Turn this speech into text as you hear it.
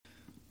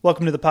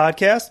Welcome to the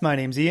podcast. My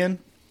name's Ian.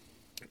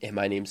 And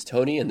my name's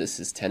Tony, and this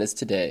is Tennis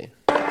Today.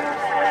 I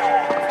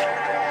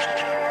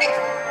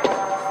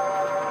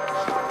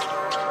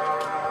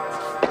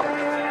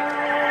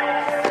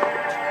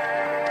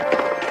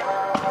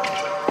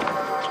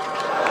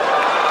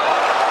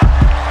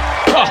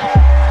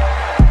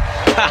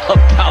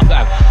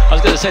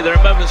was going to say there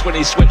are moments when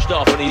he switched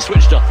off there,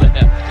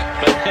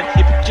 but then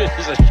he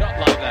produces a shot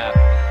like that.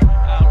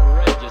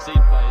 Outrageous,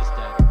 even by his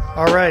standards.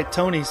 All right,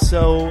 Tony.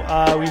 So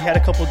we had a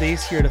couple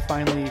days here to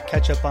finally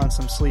catch up on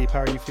some sleep. How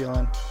are you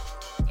feeling?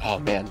 Oh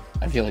man,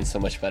 I'm feeling so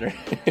much better.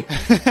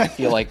 I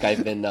feel like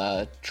I've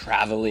been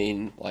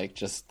traveling, like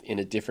just in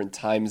a different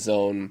time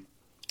zone,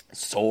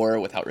 sore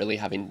without really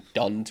having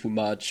done too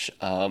much.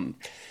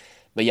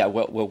 But yeah,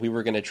 what we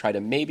were going to try to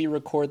maybe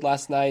record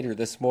last night or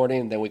this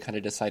morning, then we kind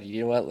of decided,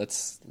 you know what,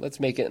 let's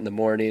make it in the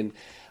morning.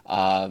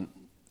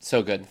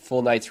 So good.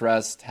 Full night's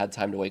rest, had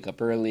time to wake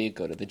up early,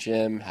 go to the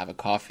gym, have a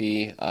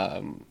coffee.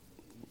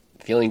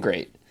 Feeling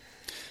great.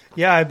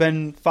 Yeah, I've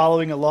been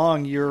following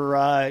along.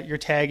 You're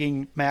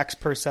tagging Max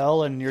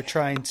Purcell, and you're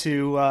trying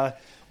to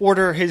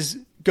order his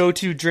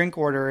go-to drink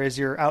order as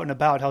you're out and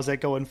about. How's that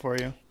going for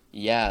you?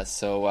 Yeah,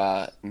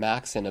 so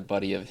Max and a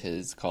buddy of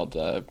his called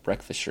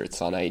Breakfast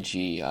Shirts on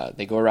IG,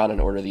 they go around and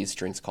order these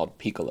drinks called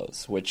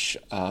Piccolos, which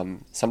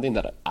something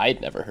that I'd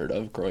never heard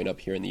of growing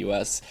up here in the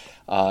U.S.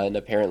 And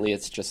apparently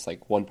it's just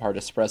like 1 part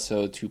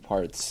espresso, 2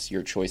 parts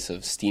your choice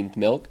of steamed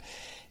milk.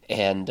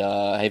 And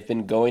I've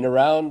been going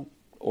around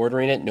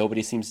ordering it.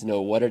 Nobody seems to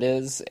know what it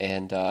is.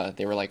 And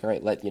they were like, all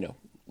right,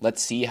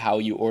 let's see how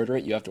you order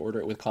it. You have to order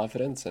it with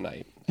confidence. And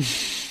I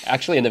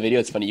actually, in the video,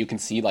 it's funny. You can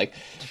see like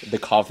the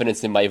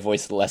confidence in my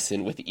voice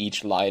lessen with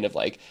each line of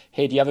like,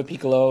 hey, do you have a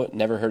Piccolo?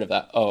 Never heard of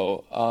that.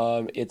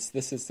 Oh, it's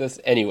this.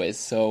 Anyways,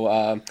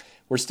 so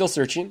we're still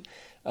searching.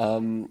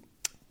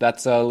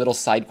 That's a little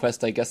side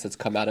quest, I guess, that's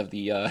come out of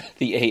the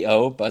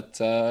AO. But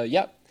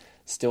yeah,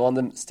 still on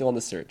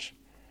the search.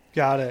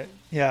 Got it.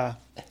 Yeah.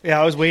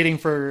 I was waiting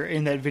for,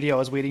 in that video, I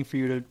was waiting for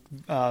you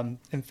to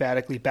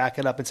emphatically back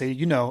it up and say,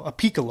 a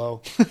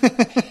Piccolo.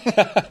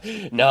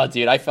 No,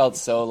 dude, I felt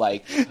so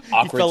like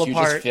awkward to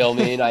just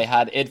filming.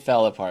 It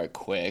fell apart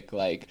quick.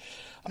 Like,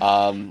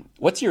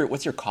 what's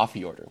your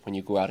coffee order when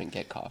you go out and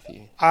get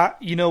coffee?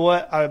 You know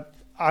what?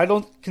 I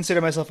don't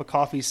consider myself a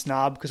coffee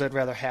snob because I'd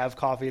rather have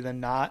coffee than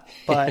not.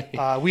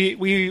 But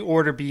we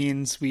order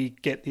beans. We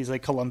get these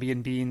like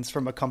Colombian beans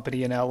from a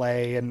company in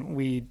LA, and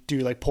we do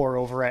like pour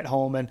over at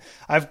home. And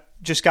I've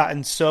just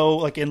gotten so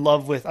like in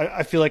love with.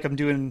 I feel like I'm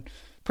doing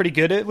pretty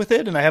good with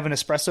it, and I have an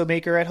espresso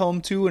maker at home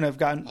too, and I've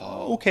gotten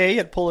okay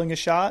at pulling a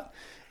shot.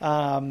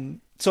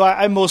 So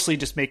I mostly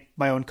just make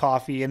my own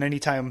coffee, and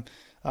anytime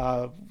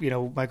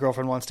my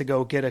girlfriend wants to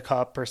go get a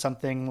cup or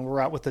something, we're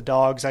out with the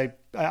dogs,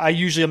 I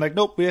usually I'm like,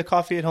 nope, we have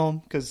coffee at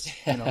home because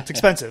it's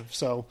expensive.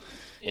 So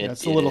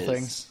it's the little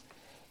things.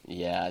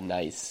 Yeah,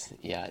 nice.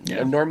 Yeah.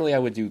 Normally I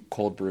would do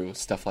cold brew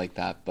stuff like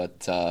that,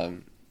 but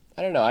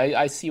I don't know.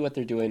 I see what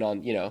they're doing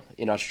on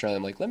in Australia.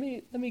 I'm like, let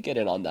me get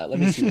in on that. Let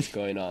me see what's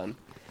going on.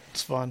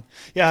 It's fun.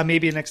 Yeah,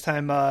 maybe next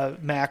time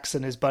Max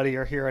and his buddy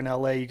are here in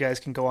LA, you guys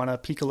can go on a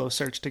Piccolo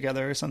search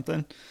together or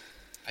something.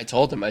 I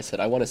told him, I said,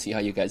 I want to see how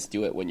you guys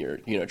do it when you're,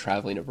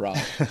 traveling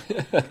abroad.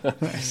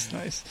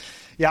 Nice.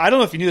 Yeah, I don't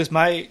know if you knew this.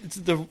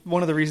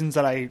 One of the reasons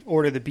that I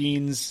order the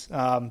beans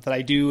that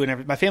I do,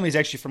 and my family's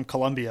actually from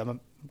Colombia. I'm a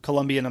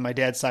Colombian on my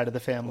dad's side of the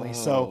family.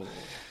 Whoa.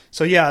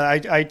 So yeah,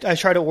 I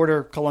try to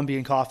order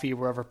Colombian coffee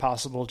wherever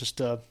possible,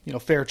 just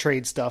fair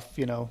trade stuff,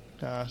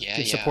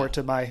 give support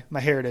to my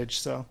heritage.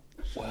 So.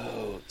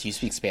 Whoa. Do you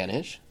speak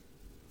Spanish?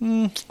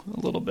 A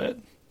little bit.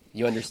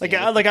 You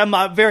understand? Like I'm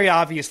not very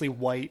obviously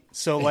white,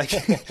 so like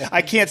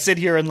I can't sit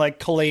here and like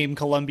claim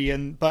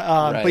Colombian, but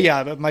right. But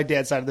yeah, my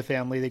dad's side of the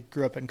family, they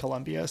grew up in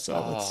Colombia, so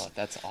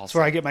that's awesome. That's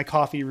where I get my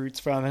coffee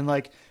roots from. And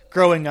like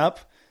growing up,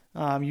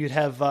 you'd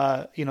have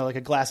like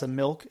a glass of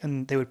milk,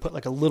 and they would put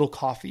like a little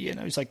coffee in.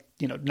 I was like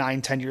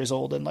 9-10 years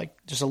old, and like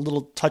just a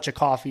little touch of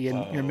coffee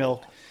in your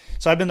milk.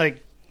 So I've been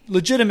like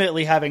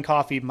legitimately having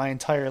coffee my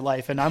entire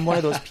life, and I'm one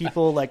of those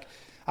people like.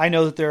 I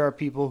know that there are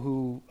people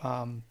who,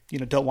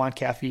 don't want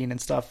caffeine and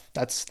stuff.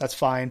 That's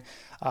fine.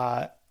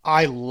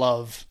 I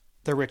love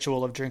the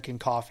ritual of drinking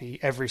coffee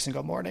every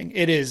single morning.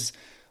 It is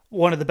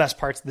one of the best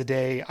parts of the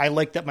day. I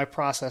like that my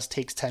process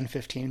takes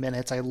 10-15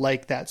 minutes. I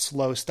like that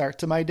slow start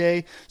to my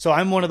day. So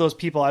I'm one of those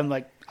people. I'm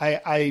like,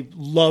 I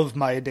love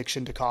my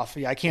addiction to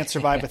coffee. I can't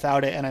survive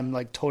without it. And I'm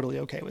like totally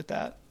okay with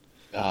that.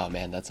 Oh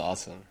man, that's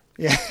awesome.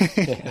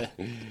 Yeah.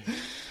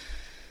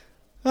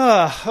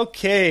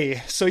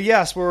 Okay. So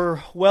yes,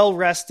 we're well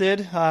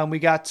rested. We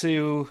got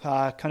to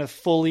kind of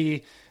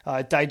fully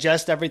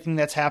digest everything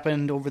that's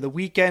happened over the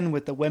weekend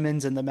with the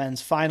women's and the men's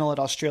final at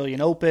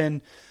Australian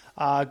Open.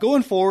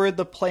 Going forward,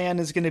 the plan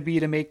is going to be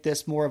to make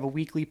this more of a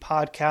weekly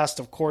podcast.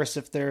 Of course,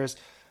 if there's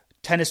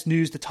tennis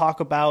news to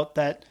talk about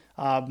that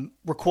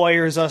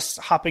requires us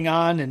hopping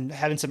on and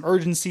having some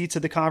urgency to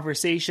the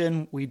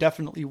conversation, we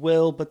definitely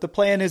will. But the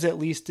plan is at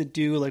least to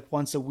do like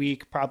once a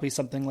week, probably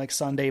something like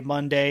Sunday,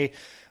 Monday,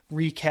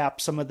 recap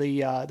some of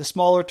the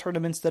smaller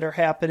tournaments that are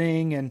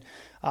happening and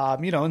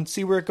and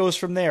see where it goes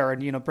from there,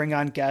 and, bring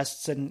on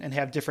guests and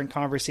have different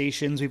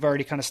conversations. We've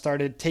already kind of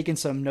started taking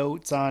some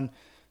notes on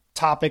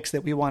topics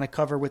that we want to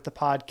cover with the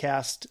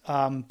podcast.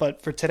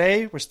 But for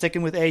today, we're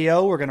sticking with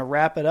AO. We're going to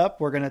wrap it up.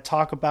 We're going to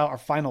talk about our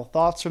final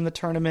thoughts from the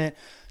tournament,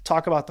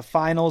 talk about the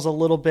finals a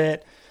little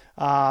bit,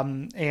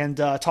 and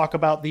talk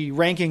about the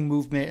ranking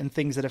movement and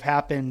things that have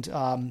happened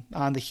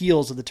on the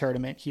heels of the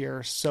tournament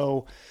here.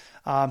 So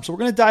we're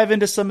going to dive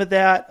into some of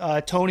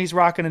that. Tony's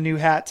rocking a new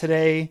hat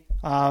today.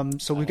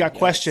 So we've got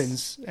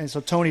questions. And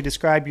so Tony,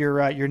 describe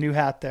your new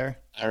hat there.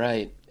 All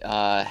right.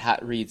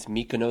 Hat reads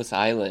Mykonos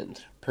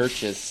Island,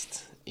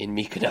 purchased in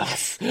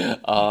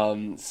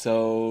Mykonos.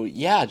 So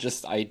yeah,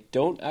 I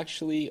don't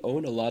actually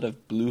own a lot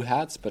of blue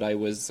hats, but I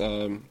was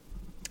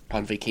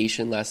on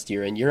vacation last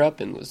year in Europe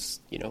and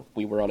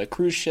we were on a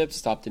cruise ship,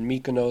 stopped in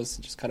Mykonos,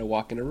 just kind of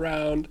walking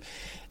around.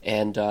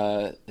 And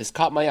this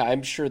caught my eye.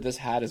 I'm sure this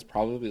hat is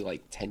probably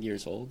like 10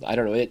 years old. I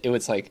don't know. It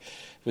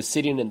was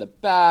sitting in the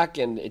back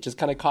and it just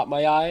kind of caught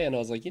my eye. And I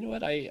was like, you know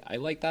what? I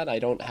like that. I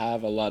don't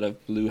have a lot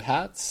of blue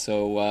hats.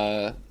 So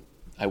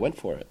I went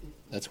for it.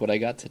 That's what I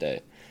got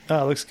today.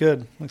 Oh, looks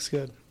good. Looks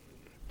good.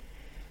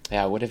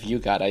 Yeah. What have you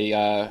got? Is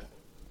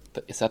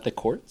that the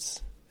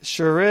Courts?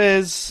 Sure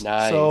is.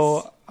 Nice.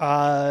 So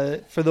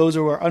for those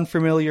who are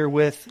unfamiliar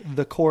with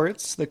the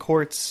Courts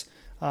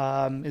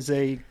is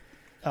a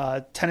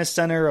tennis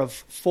center of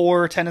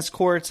 4 tennis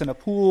courts and a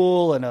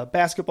pool and a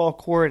basketball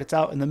court. It's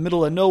out in the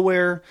middle of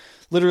nowhere.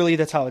 Literally,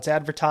 that's how it's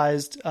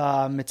advertised.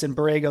 It's in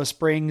Borrego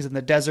Springs in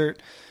the desert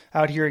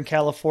out here in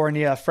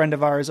California. A friend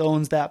of ours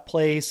owns that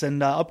place,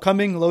 and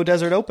upcoming Low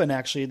Desert Open,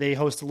 actually, they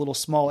host a little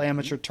small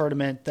amateur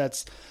tournament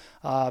that's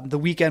the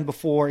weekend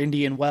before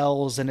Indian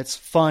Wells, and it's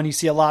fun. You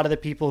see a lot of the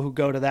people who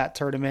go to that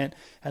tournament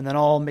and then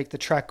all make the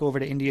trek over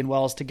to Indian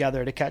Wells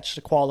together to catch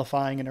the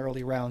qualifying and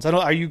early rounds.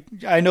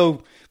 I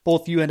know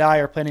both you and I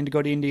are planning to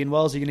go to Indian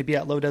Wells. Are you going to be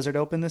at Low Desert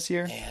Open this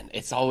year? Man,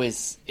 it's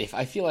always,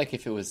 I feel like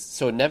if it was,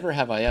 so never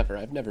have I ever,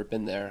 I've never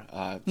been there.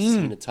 I've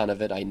seen a ton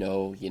of it. I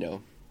know,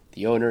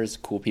 the owners,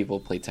 cool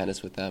people, play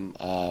tennis with them.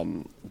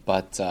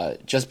 But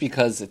just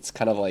because it's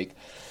kind of like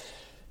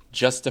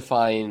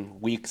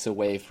justifying weeks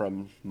away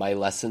from my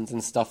lessons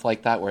and stuff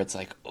like that, where it's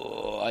like,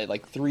 I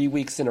like 3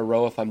 weeks in a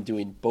row if I'm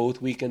doing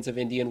both weekends of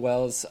Indian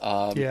Wells.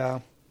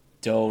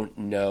 Don't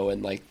know.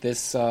 And like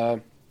this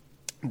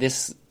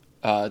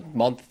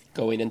month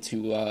going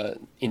into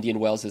Indian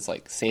Wells is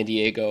like San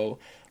Diego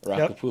or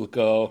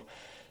Acapulco,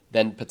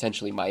 then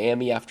potentially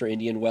Miami after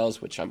Indian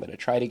Wells, which I'm going to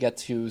try to get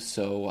to.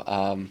 So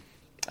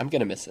I'm going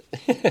to miss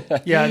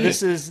it. Yeah,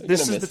 this is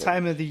the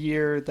time of the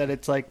year that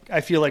it's like, I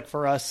feel like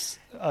for us,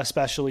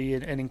 especially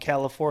and in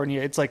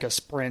California, it's like a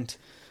sprint.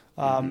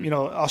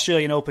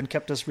 Australian Open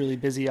kept us really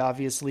busy,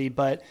 obviously,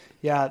 but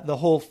yeah, the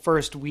whole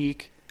first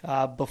week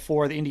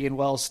before the Indian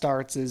Wells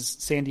starts is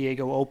San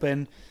Diego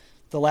Open.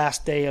 The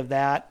last day of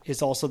that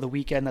is also the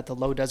weekend that the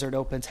Low Desert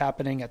Open's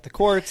happening at the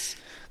Courts.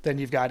 Then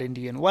you've got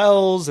Indian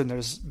Wells, and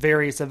there's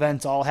various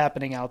events all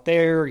happening out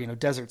there,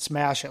 Desert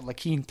Smash at La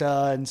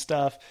Quinta and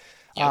stuff.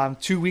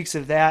 Yep. 2 weeks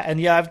of that. And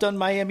yeah, I've done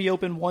Miami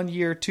Open 1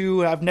 year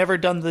too. I've never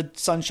done the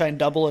Sunshine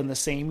Double in the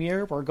same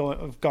year.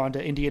 I've gone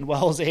to Indian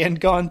Wells and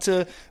gone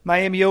to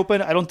Miami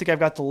Open. I don't think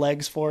I've got the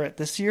legs for it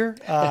this year.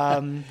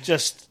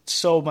 Just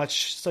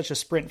such a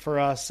sprint for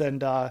us.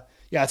 And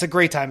it's a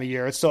great time of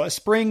year. So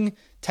spring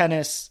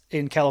tennis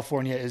in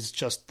California is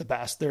just the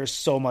best. There's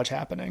so much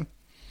happening.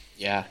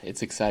 Yeah,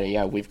 it's exciting.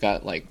 Yeah, we've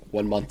got like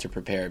 1 month to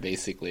prepare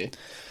basically.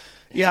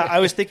 Yeah, I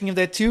was thinking of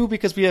that too,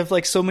 because we have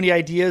like so many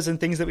ideas and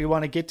things that we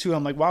want to get to.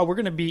 I'm like, wow, we're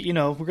going to be,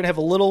 we're going to have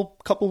a little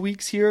couple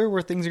weeks here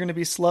where things are going to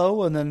be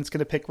slow, and then it's going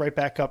to pick right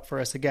back up for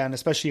us again,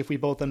 especially if we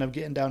both end up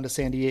getting down to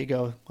San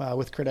Diego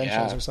with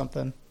credentials or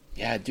something.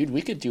 Yeah, dude,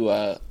 we could do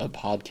a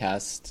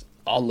podcast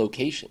on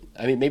location.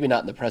 I mean, maybe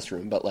not in the press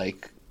room, but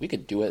like we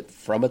could do it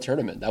from a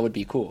tournament. That would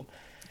be cool.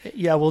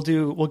 Yeah, we'll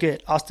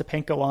get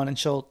Ostapenko on, and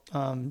she'll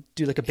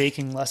do like a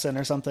baking lesson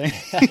or something.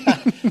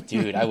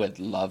 Dude, I would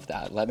love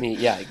that.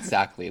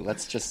 Exactly.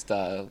 Let's just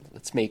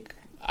let's make,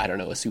 I don't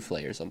know, a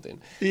souffle or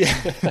something. Yeah,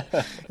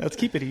 let's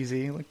keep it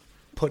easy, like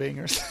pudding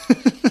or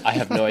something. I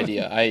have no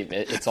idea.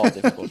 It's all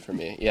difficult for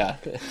me. Yeah.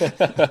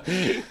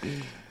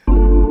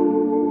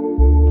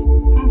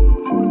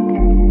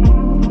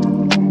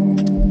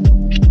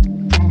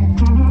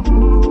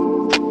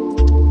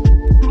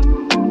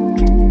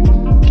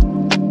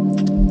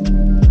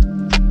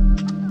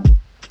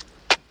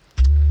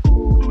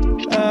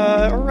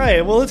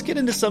 Well, let's get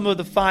into some of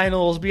the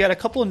finals. We had a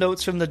couple of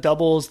notes from the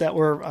doubles that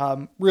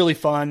were really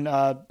fun.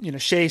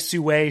 Shea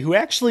Sue, who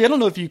actually, I don't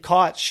know if you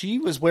caught, she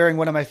was wearing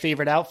one of my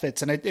favorite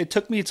outfits, and it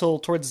took me till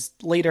towards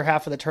later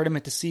half of the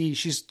tournament to see.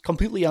 She's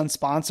completely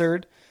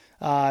unsponsored.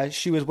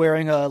 She was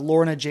wearing a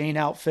Lorna Jane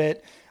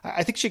outfit.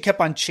 I think she kept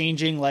on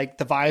changing like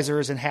the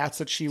visors and hats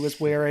that she was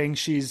wearing.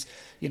 She's,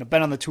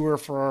 been on the tour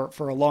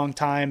for a long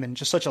time and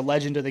just such a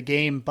legend of the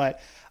game.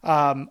 But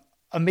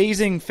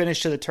amazing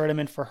finish to the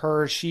tournament for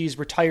her. She's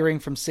retiring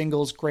from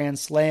singles Grand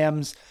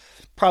Slams.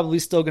 probably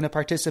still going to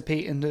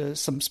participate in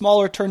some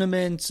smaller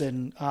tournaments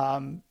and,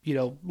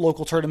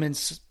 local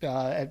tournaments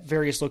at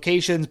various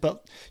locations,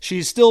 but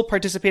she's still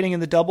participating in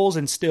the doubles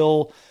and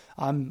still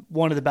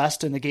one of the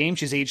best in the game.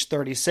 She's age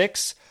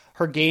 36.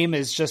 Her game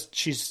is just,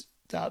 she's,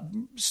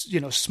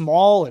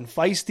 small and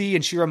feisty.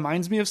 And she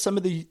reminds me of some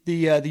of the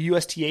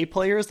USTA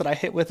players that I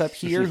hit with up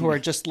here who are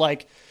just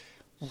like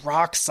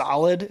rock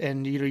solid.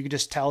 And, you can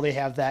just tell they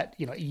have that,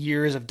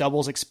 years of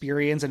doubles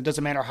experience, and it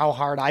doesn't matter how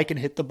hard I can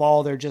hit the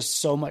ball. They're just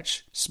so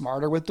much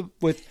smarter with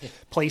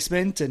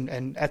placement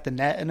and at the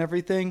net and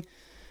everything.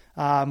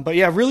 But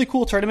yeah, really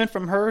cool tournament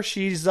from her.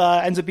 She's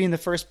ends up being the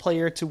first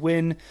player to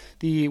win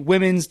the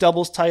women's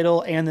doubles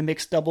title and the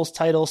mixed doubles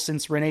title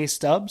since Renee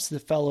Stubbs, the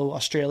fellow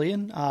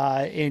Australian,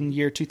 in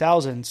year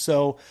 2000.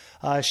 So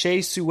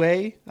Shea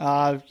Sue,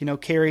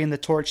 carrying the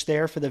torch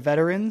there for the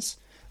veterans.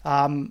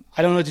 I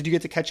don't know, did you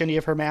get to catch any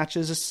of her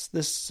matches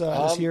this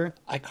year?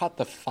 I caught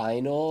the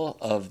final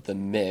of the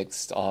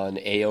mixed on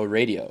AO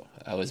Radio.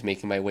 I was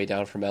making my way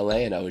down from LA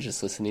and I was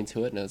just listening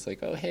to it, and I was like,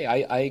 oh, hey,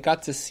 I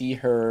got to see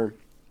her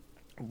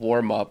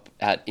warm up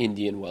at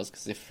Indian Wells,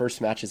 because the first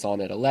match is on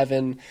at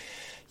 11,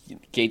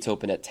 gates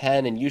open at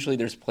 10, and usually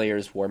there's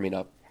players warming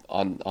up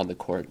on the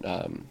court,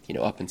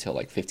 up until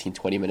like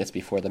 15-20 minutes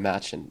before the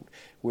match. And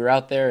we were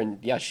out there, and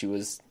yeah, she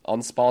was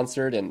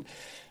unsponsored, and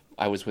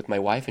I was with my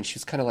wife, and she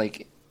was kind of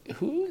like,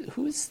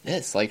 who's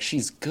this? Like,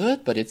 she's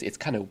good, but it's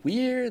kind of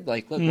weird.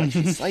 Like, look, like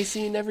she's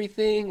slicing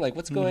everything. Like,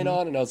 what's going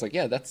on? And I was like,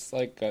 yeah, that's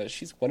like,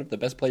 she's one of the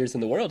best players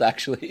in the world,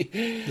 actually.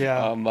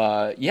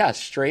 Yeah.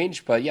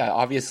 Strange, but yeah,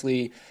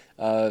 obviously,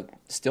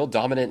 still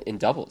dominant in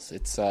doubles.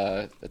 It's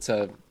a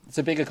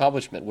big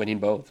accomplishment, winning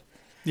both.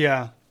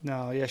 Yeah.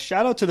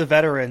 Shout out to the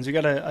veterans. We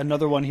got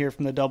another one here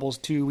from the doubles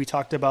too. We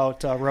talked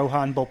about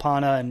Rohan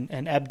Bopana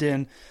and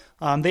Ebden.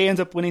 They end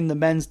up winning the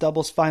men's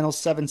doubles finals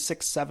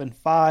 7-6,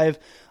 7-5.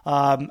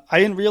 I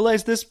didn't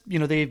realize this.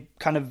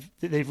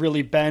 They've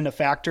really been a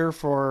factor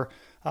for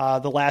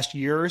the last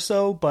year or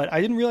so, but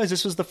I didn't realize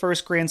this was the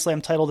first Grand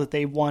Slam title that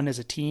they won as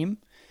a team.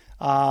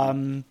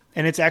 And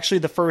it's actually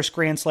the first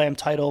Grand Slam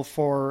title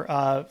for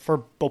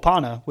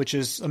Bopana, which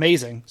is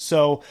amazing.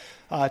 So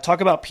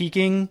talk about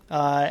peaking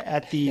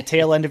at the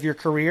tail end of your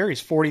career.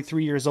 He's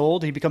 43 years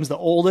old. He becomes the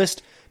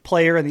oldest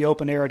player in the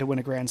open era to win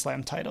a Grand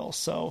Slam title.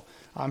 So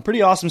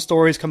pretty awesome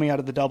stories coming out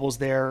of the doubles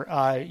there.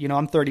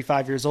 I'm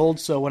 35 years old,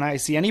 so when I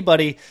see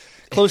anybody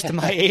close to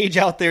my age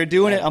out there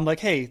doing it, I'm like,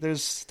 hey,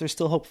 there's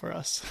still hope for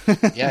us.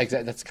 Yeah,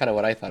 exactly. That's kind of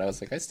what I thought. I was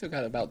like, I still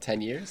got about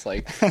 10 years.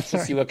 Like, let's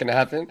see what can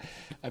happen.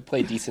 I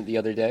played decent the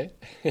other day.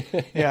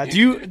 Yeah.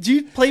 Do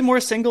you play more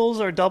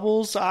singles or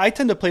doubles? I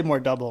tend to play more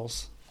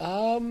doubles.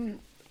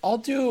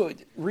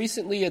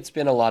 Recently it's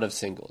been a lot of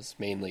singles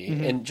mainly.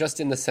 And just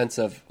in the sense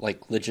of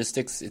like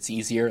logistics, it's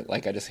easier.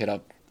 Like, I just hit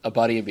up a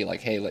buddy and be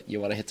like, hey,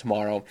 you want to hit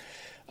tomorrow?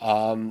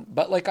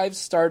 But like, I've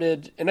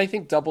started, and I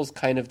think doubles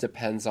kind of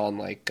depends on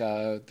like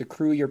the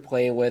crew you're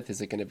playing with.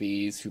 Is it going to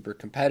be super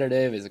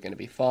competitive? Is it going to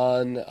be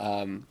fun?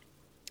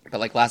 But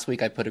like last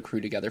week I put a crew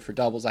together for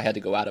doubles. I had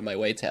to go out of my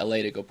way to LA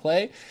to go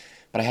play,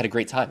 but I had a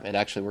great time, and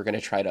actually we're going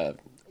to try to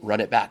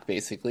run it back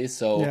basically.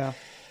 So yeah.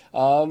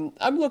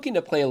 I'm looking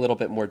to play a little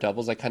bit more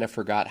doubles. I kind of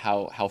forgot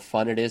how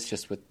fun it is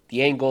just with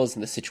the angles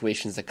and the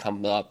situations that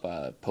come up,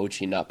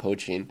 poaching, not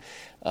poaching.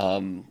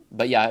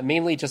 But yeah,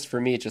 mainly just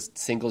for me, just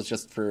singles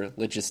just for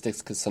logistics,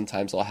 because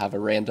sometimes I'll have a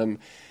random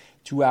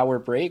 2-hour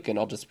break and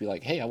I'll just be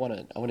like, hey, I want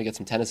to get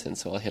some tennis in,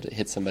 so I'll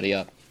hit somebody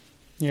up.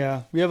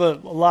 Yeah, we have a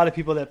lot of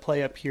people that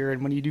play up here,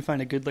 and when you do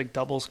find a good like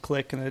doubles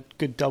clique and a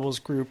good doubles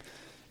group,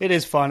 it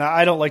is fun.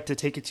 I don't like to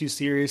take it too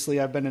seriously.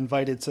 I've been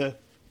invited to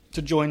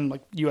join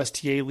like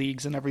USTA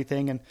leagues and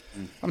everything, and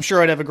I'm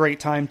sure I'd have a great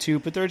time too,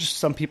 but there are just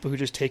some people who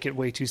just take it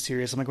way too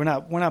serious. I'm like,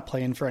 we're not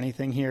playing for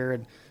anything here.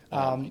 And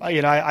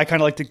I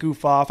kind of like to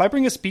goof off. I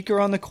bring a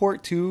speaker on the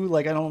court too.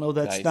 Like, I don't know,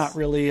 that's nice. Not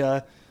really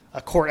a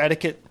court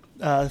etiquette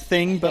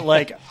thing, but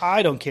like,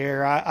 I don't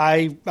care.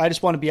 I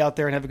just want to be out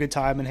there and have a good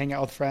time and hang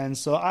out with friends.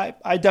 So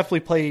I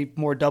definitely play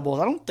more doubles.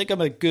 I don't think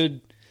I'm a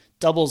good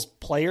doubles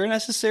player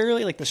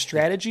necessarily, like the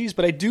strategies,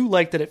 but I do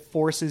like that it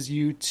forces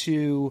you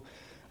to,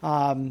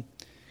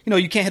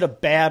 you can't hit a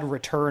bad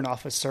return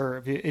off a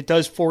serve. It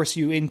does force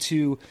you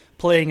into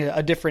playing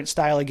a different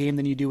style of game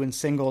than you do in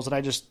singles. And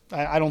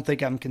I don't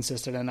think I'm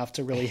consistent enough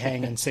to really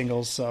hang in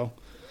singles. So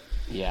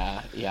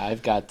yeah,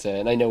 I've got,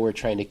 and I know we're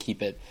trying to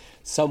keep it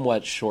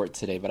somewhat short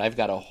today, but I've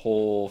got a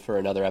whole, for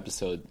another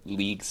episode,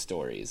 league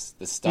stories.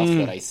 The stuff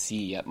that I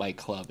see at my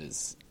club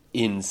is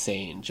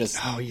insane. Just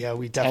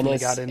we definitely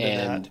got into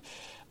and that.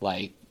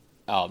 Like,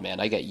 oh man,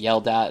 I get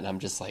yelled at, and I'm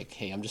just like,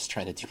 hey, I'm just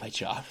trying to do my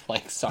job.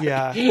 Like, sorry.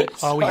 Yeah.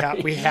 Oh,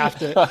 we have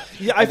to.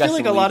 Yeah, I feel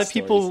like a lot of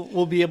people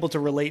will be able to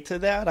relate to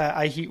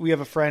that. We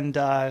have a friend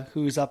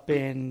who's up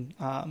in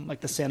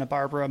like the Santa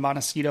Barbara,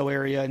 Montecito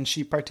area, and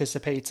she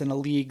participates in a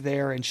league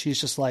there, and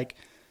she's like,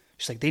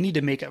 they need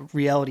to make a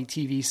reality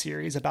TV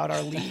series about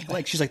our league.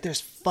 Like, she's like,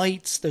 there's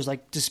fights, there's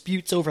like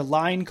disputes over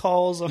line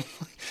calls.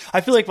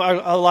 I feel like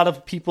a lot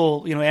of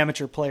people,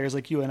 amateur players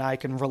like you and I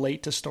can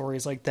relate to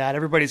stories like that.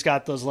 Everybody's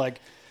got those like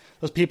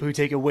those people who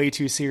take it way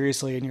too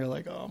seriously, and you're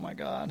like, oh my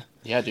god.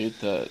 Yeah, dude,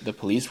 the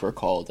police were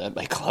called at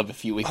my club a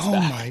few weeks Oh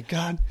back. my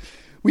god,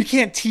 we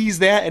can't tease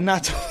that and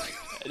not talk.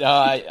 No,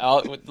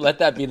 I'll let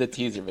that be the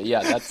teaser. But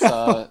yeah, that's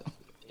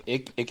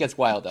it gets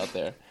wild out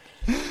there.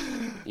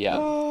 Yeah.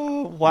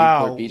 Oh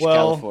wow. Newport Beach, well,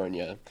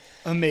 California.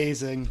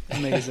 Amazing.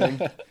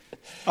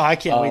 Oh, I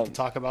can't wait to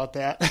talk about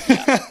that.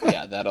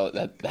 Yeah,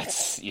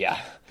 that's yeah,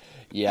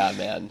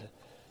 man.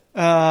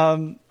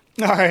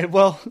 All right.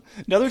 Well,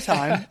 another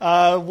time,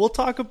 we'll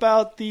talk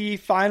about the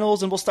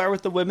finals, and we'll start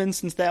with the women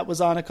since that was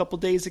on a couple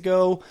days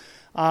ago.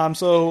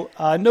 So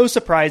no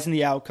surprise in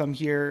the outcome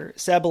here.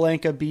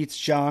 Sabalenka beats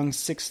Zhang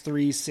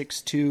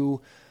 6-3,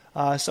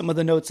 6-2. Some of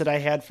the notes that I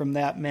had from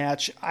that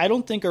match, I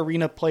don't think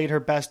Aryna played her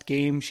best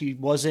game. She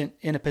wasn't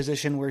in a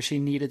position where she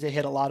needed to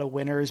hit a lot of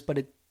winners, but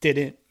it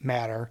didn't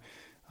matter.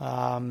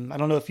 I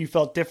don't know if you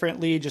felt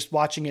differently just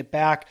watching it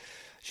back.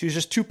 She was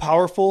just too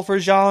powerful for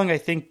Zhang. I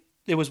think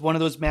it was one of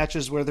those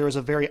matches where there was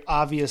a very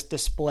obvious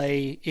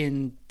display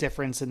in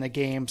difference in the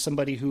game.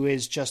 Somebody who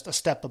is just a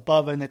step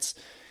above, and it's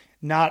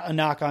not a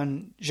knock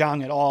on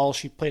Zhang at all.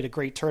 She played a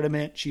great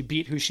tournament. She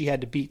beat who she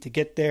had to beat to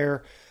get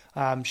there.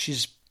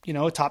 She's,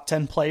 a top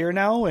 10 player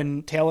now,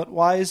 and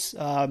talent-wise,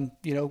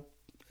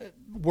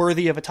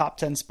 worthy of a top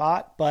 10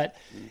 spot. But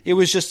it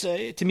was just,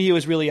 to me, it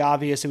was really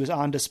obvious. It was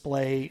on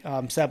display.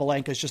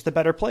 Sabalenka is just the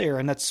better player,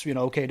 and that's,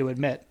 okay to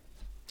admit.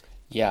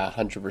 Yeah,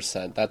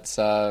 100%. That's,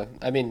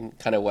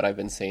 kind of what I've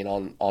been saying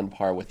on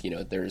par with,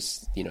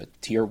 there's,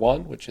 tier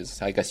 1, which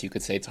is, I guess you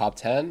could say top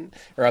 10,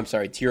 or I'm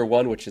sorry, tier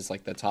 1, which is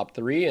like the top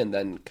 3, and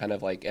then kind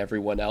of like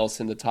everyone else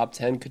in the top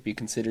 10 could be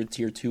considered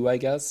tier 2, I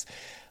guess.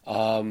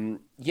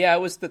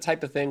 It was the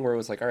type of thing where it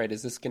was like, all right,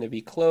 is this going to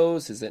be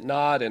close? Is it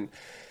not? And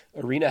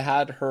Aryna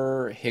had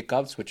her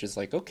hiccups, which is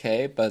like,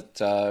 okay,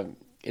 but,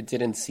 it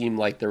didn't seem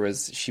like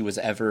she was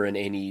ever in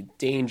any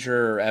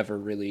danger or ever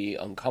really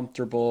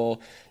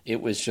uncomfortable. It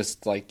was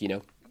just like,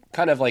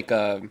 kind of like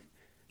a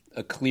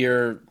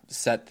clear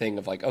set thing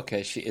of like,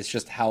 okay, it's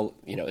just how,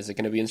 is it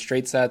going to be in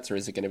straight sets or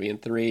is it going to be in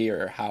 3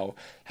 or how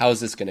is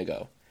this going to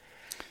go?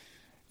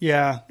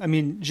 Yeah. I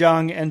mean,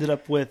 Zhang ended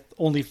up with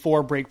only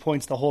 4 break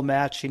points the whole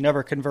match. She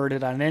never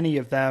converted on any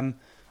of them.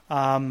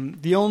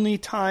 The only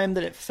time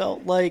that it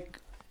felt like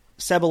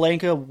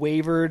Sabalenka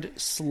wavered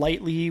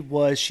slightly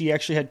was she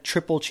actually had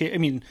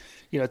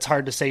it's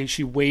hard to say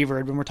she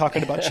wavered when we're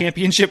talking about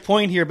championship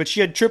point here, but she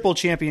had triple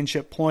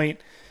championship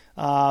point.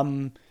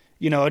 Nobody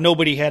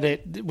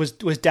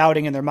was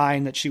doubting in their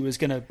mind that she was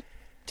going to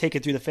take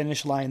it through the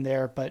finish line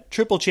there, but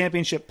triple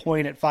championship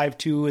point at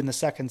 5-2 in the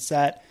second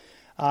set.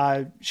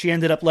 She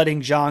ended up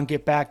letting Zhang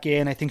get back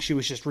in. I think she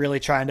was just really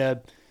trying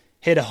to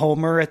hit a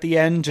homer at the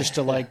end just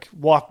to like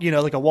walk,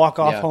 like a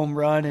walk-off home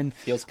run. And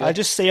I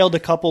just sailed a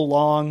couple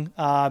long.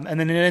 And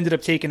then it ended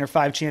up taking her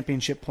 5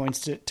 championship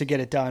points to get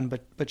it done,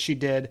 but she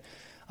did.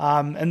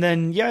 And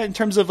then, in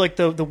terms of like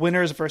the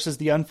winners versus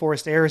the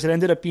unforced errors, it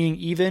ended up being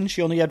even.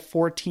 She only had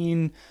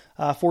 14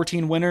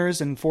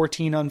 winners and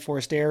 14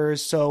 unforced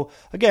errors. So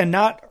again,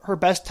 not her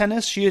best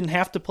tennis. She didn't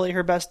have to play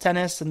her best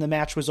tennis, and the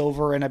match was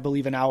over in, I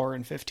believe, an hour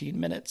and 15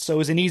 minutes. So it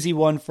was an easy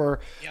one for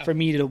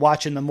me to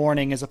watch in the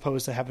morning as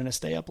opposed to having to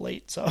stay up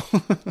late. So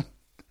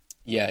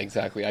yeah,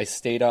 exactly. I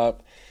stayed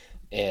up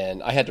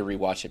and I had to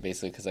rewatch it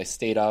basically because I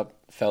stayed up,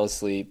 fell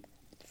asleep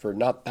for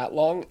not that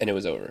long, and it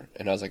was over.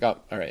 And I was like, oh,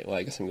 all right, well,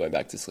 I guess I'm going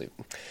back to sleep.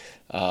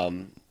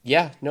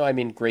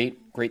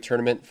 Great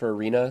tournament for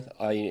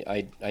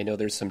Aryna. I know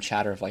there's some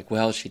chatter of like,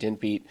 well, she didn't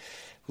beat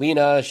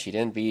Lena, she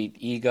didn't beat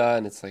Iga,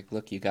 and it's like,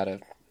 look, you can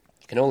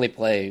only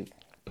play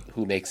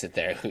who makes it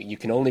there. You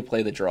can only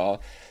play the draw,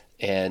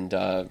 and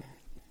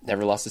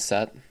never lost a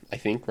set, I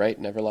think, right?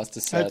 Never lost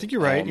a set. I think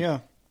you're right, yeah.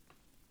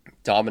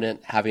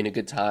 Dominant, having a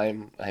good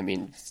time. I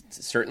mean,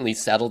 certainly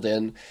settled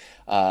in,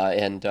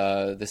 and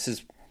this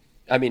is,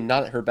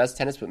 not her best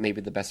tennis, but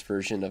maybe the best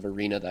version of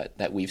Aryna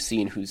that we've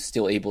seen, who's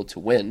still able to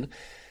win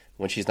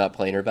when she's not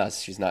playing her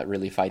best. She's not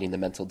really fighting the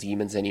mental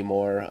demons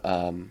anymore.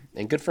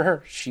 And good for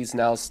her. She's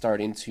now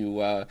starting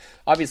to,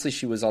 obviously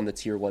she was on the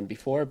tier 1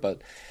 before,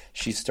 but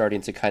she's starting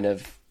to kind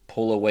of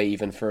pull away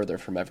even further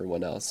from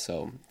everyone else.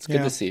 So it's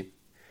good to see.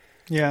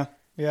 Yeah.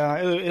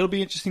 Yeah. It'll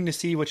be interesting to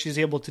see what she's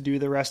able to do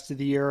the rest of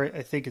the year.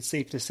 I think it's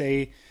safe to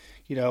say,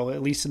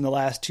 at least in the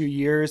last 2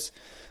 years,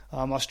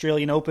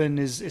 Australian Open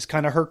is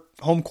kind of her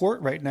home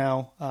court right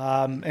now.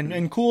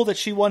 And cool that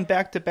she won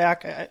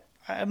back-to-back.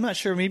 I'm not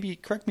sure, maybe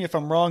correct me if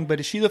I'm wrong, but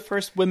is she the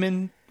first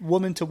woman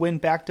to win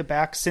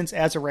back-to-back since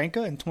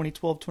Azarenka in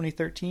 2012,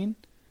 2013?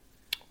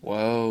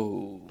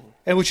 Whoa.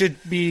 And which would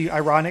be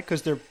ironic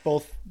because they're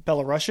both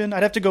Belarusian.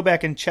 I'd have to go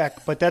back and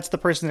check, but that's the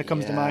person that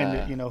comes to mind,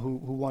 who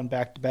won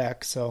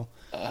back-to-back. So,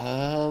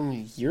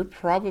 you're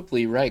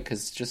probably right,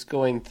 because just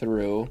going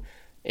through,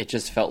 it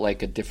just felt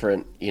like a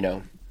different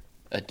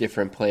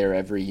player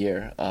every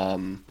year.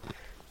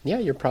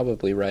 You're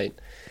probably right.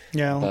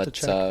 Yeah, I'll have to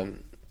check.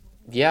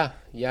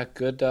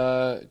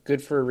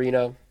 Good for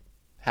Aryna.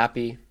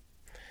 Happy,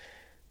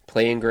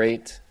 playing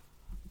great.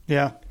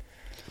 Yeah.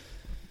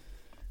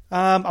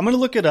 I'm going to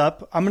look it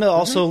up. I'm going to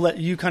also let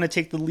you kind of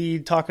take the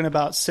lead talking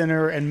about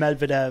Sinner and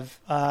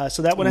Medvedev.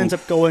 So that one ends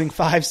up going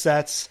 5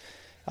 sets.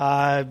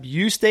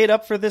 You stayed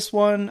up for this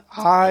one.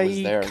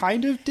 I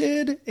kind of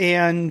did,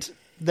 and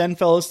then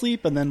fell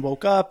asleep, and then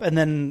woke up, and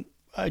then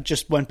I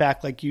just went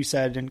back, like you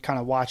said, and kind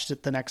of watched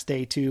it the next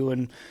day too,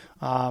 and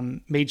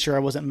made sure I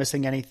wasn't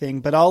missing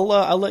anything. But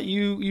I'll let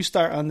you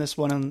start on this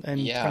one and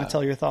kind of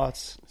tell your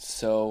thoughts.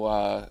 So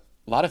a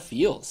lot of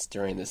feels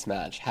during this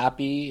match,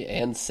 happy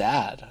and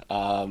sad.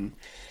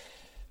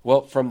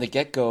 Well, from the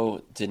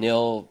get-go,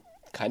 Daniil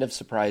kind of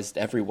surprised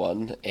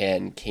everyone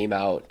and came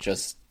out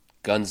just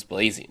guns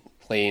blazing,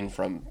 playing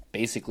from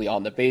basically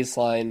on the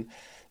baseline.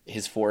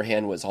 His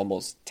forehand was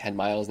almost 10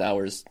 miles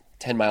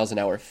an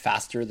hour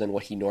faster than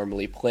what he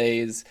normally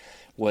plays,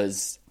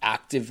 was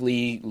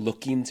actively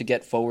looking to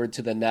get forward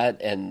to the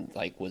net and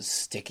like was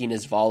sticking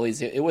his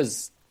volleys. It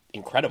was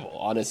incredible,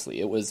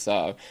 honestly. It was,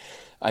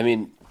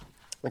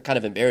 kind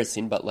of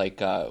embarrassing, but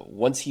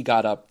once he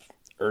got up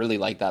early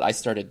like that,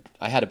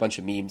 I had a bunch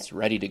of memes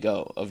ready to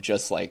go of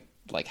just like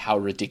how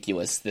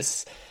ridiculous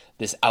this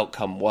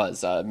outcome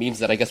was. Memes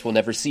that I guess we'll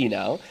never see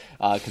now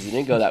because it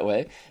didn't go that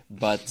way.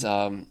 But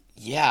Sinner,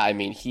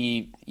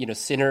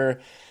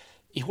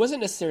 he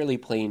wasn't necessarily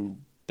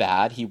playing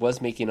bad. He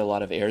was making a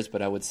lot of errors,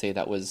 but I would say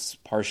that was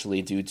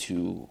partially due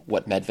to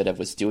what Medvedev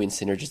was doing.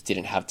 Sinner just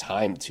didn't have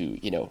time to,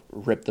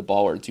 rip the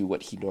ball or do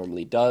what he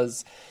normally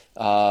does.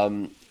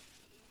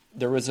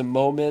 There was a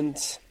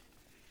moment,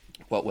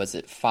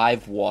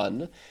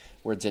 5-1,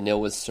 where Daniil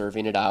was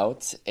serving it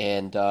out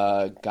and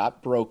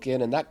got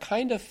broken, and that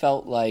kind of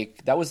felt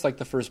like that was like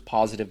the first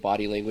positive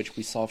body language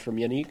we saw from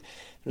Yannick.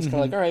 It was kind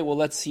of like, all right, well,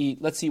 let's see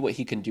what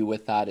he can do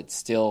with that. It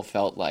still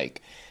felt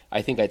like,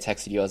 I think I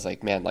texted you, I was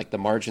like, man, like the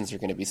margins are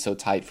going to be so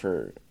tight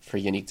for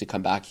Yannick to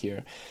come back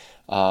here.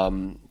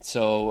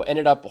 So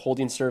ended up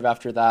holding serve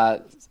after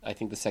that. I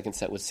think the second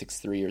set was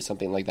 6-3 or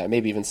something like that,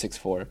 maybe even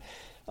 6-4.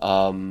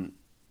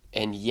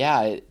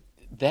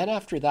 Then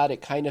after that,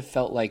 it kind of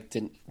felt like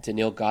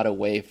Daniil got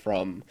away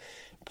from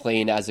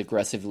playing as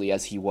aggressively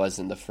as he was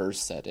in the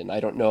first set. And I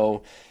don't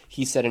know,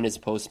 he said in his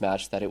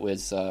post-match that it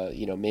was,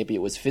 maybe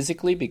it was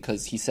physically,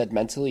 because he said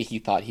mentally he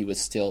thought he was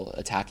still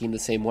attacking the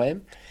same way.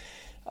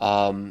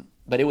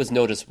 But it was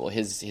noticeable.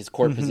 His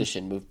court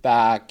position moved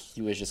back.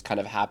 He was just kind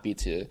of happy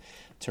to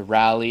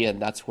rally, and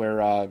that's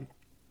where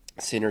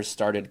Sinner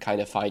started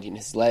kind of finding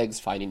his legs,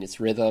 finding his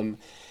rhythm.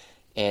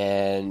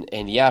 And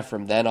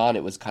from then on,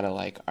 it was kind of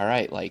like, all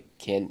right, like,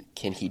 can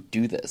he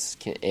do this?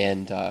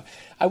 I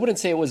wouldn't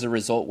say it was a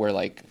result where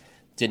like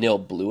Daniil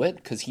blew it,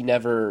 because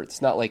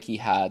it's not like he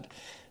had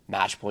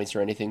match points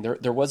or anything.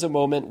 There was a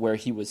moment where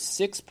he was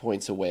 6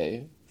 points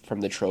away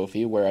from the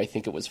trophy, where I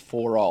think it was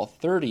 4-all,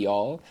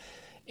 30-all,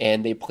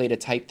 and they played a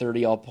tight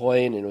 30-all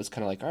point, and it was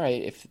kind of like, all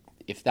right,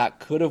 if that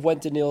could have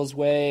went Daniil's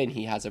way and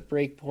he has a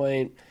break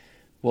point,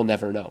 we'll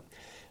never know.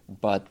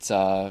 But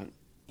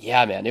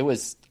man, it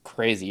was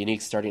crazy.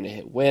 Yannick starting to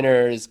hit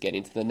winners,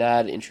 getting to the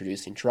net,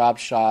 introducing drop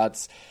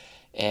shots,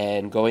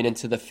 and going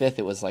into the fifth,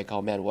 it was like,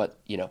 oh man,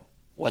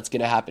 what's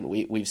going to happen?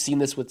 We've seen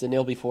this with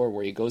Daniil before,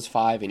 where he goes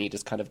 5 and he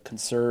just kind of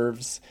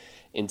conserves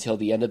until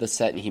the end of the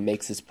set and he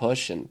makes his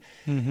push. And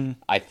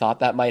I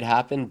thought that might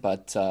happen,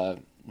 but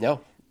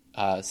no.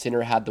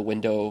 Sinner had the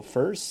window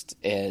first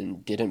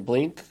and didn't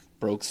blink,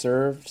 broke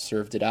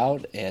served it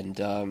out,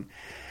 and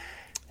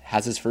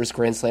has his first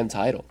Grand Slam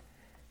title.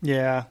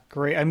 Yeah,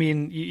 great. I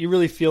mean, you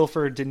really feel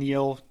for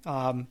Daniil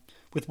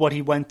with what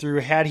he went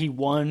through. Had he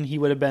won, he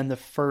would have been the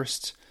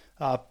first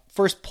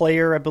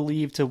player, I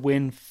believe, to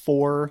win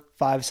 4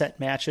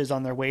 5-set matches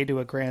on their way to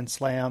a Grand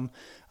Slam.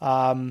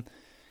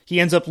 He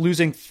ends up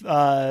losing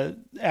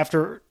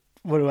after,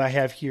 what do I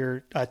have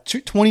here?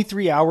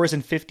 23 hours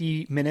and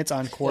 50 minutes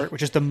on court,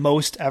 which is the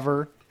most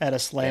ever at a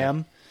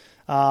slam.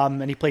 Yeah.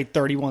 And he played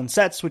 31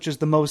 sets, which is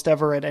the most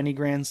ever at any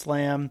Grand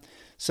Slam.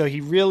 So he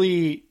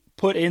really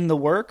put in the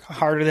work,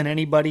 harder than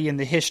anybody in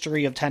the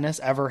history of tennis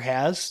ever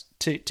has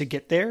to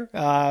get there.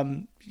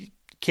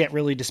 Can't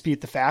really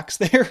dispute the facts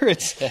there.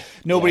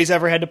 Nobody's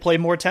ever had to play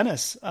more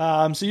tennis.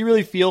 So you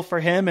really feel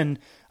for him, and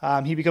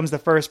he becomes the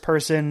first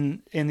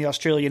person in the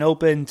Australian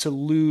Open to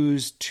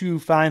lose 2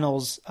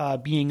 finals,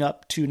 being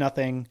up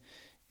 2-0,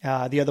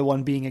 the other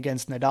one being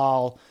against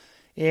Nadal.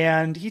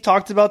 And he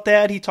talked about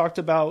that. He talked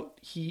about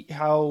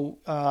how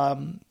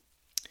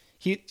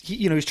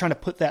he's trying to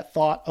put that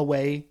thought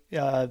away,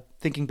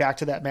 thinking back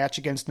to that match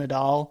against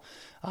Nadal.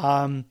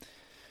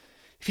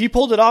 If he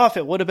pulled it off,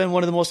 it would have been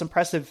one of the most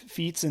impressive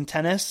feats in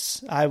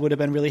tennis. I would have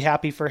been really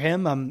happy for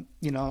him. I'm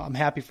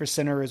happy for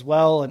Sinner as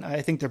well, and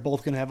I think they're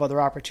both going to have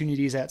other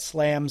opportunities at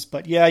slams.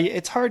 But yeah,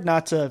 it's hard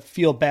not to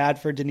feel bad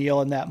for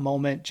Daniil in that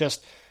moment,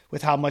 just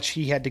with how much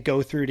he had to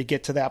go through to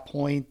get to that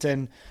point.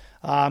 And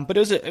but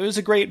it was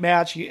a great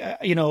match.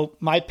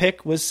 My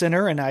pick was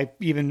Sinner, and I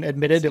even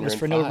admitted Sinner it was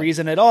for no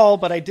reason at all.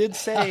 But I did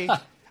say,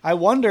 I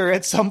wonder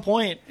at some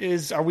point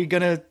are we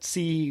going to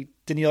see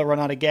Daniil run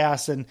out of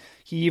gas? And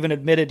he even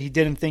admitted he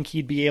didn't think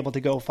he'd be able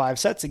to go 5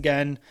 sets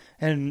again.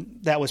 And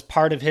that was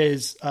part of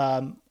his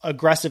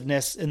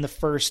aggressiveness in the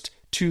first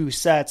 2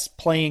 sets,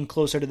 playing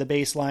closer to the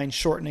baseline,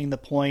 shortening the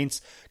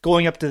points,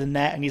 going up to the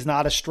net, and he's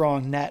not a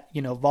strong net,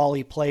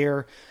 volley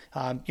player.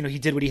 He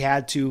did what he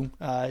had to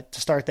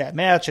start that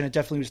match, and it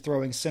definitely was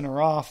throwing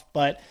Sinner off.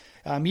 But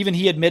even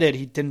he admitted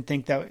he didn't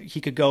think that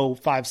he could go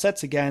 5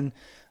 sets again.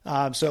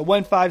 So it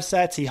went 5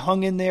 sets. He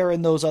hung in there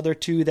in those other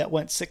 2 that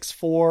went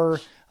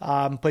 6-4.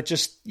 But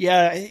just,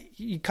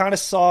 you kind of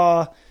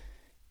saw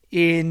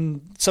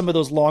in some of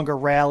those longer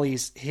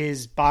rallies,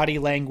 his body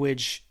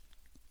language,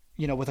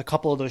 with a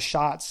couple of those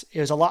shots,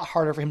 it was a lot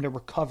harder for him to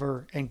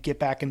recover and get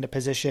back into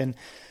position.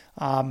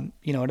 And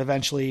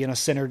eventually,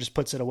 Sinner just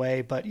puts it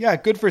away. But yeah,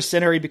 good for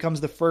Sinner. He becomes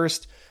the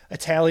first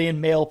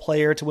Italian male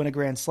player to win a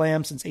Grand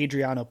Slam since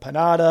Adriano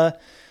Panatta.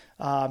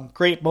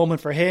 Great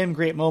moment for him.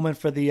 Great moment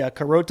for the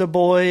Carota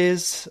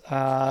boys.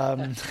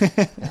 Yeah.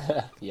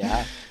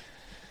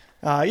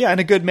 And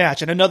a good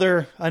match. And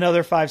another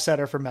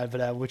 5-setter for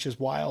Medvedev, which is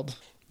wild.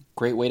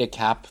 Great way to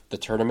cap the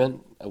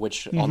tournament,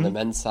 which on the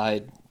men's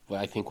side,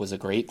 I think was a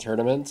great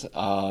tournament.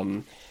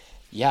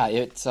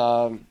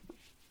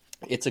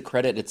 It's a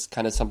credit. It's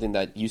kind of something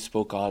that you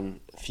spoke on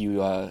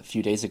a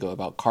few days ago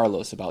about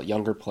Carlos, about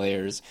younger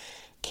players.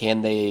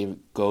 Can they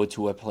go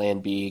to a plan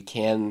B?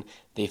 Can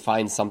they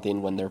find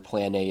something when their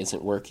plan A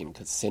isn't working?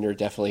 Because Sinner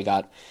definitely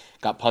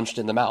got punched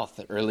in the mouth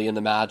early in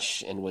the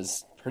match and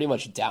was pretty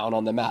much down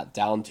on the mat,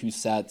 down 2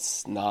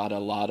 sets, not a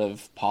lot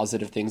of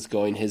positive things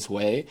going his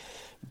way.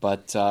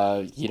 But,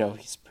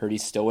 he's pretty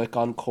stoic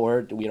on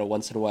court.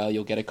 Once in a while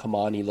you'll get a come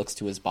on. He looks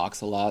to his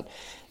box a lot.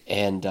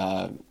 And,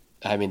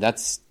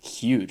 that's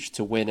huge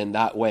to win in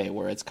that way,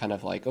 where it's kind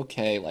of like,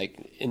 okay,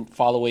 like in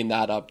following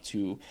that up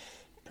to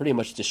pretty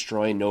much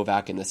destroying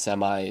Novak in the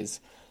semis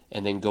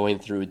and then going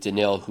through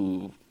Daniil,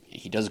 who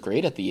he does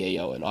great at the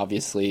AO and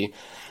obviously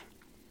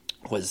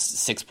was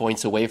 6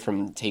 points away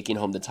from taking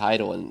home the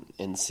title.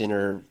 And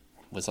Sinner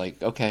was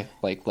like, okay,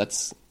 like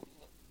let's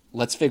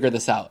figure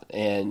this out.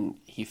 And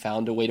he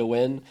found a way to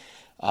win.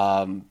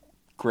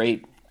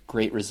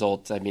 Great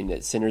result. I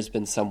mean, Sinner's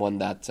been someone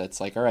that's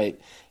like, all right,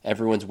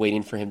 everyone's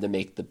waiting for him to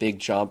make the big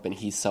jump, and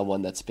he's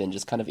someone that's been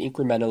just kind of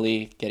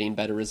incrementally getting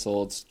better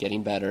results,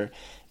 getting better.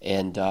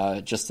 And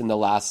just in the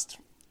last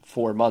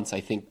 4 months,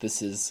 I think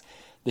this is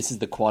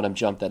the quantum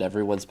jump that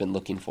everyone's been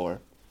looking for.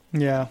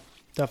 Yeah,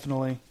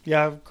 definitely.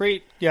 Yeah,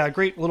 great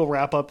little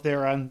wrap up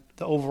there on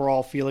the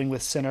overall feeling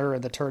with Sinner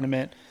and the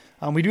tournament.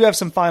 We do have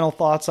some final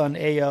thoughts on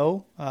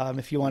AO,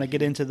 if you want to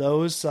get into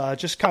those.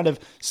 Just kind of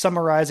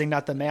summarizing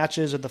not the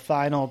matches or the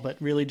final, but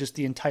really just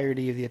the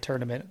entirety of the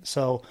tournament.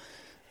 So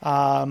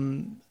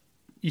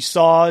you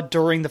saw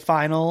during the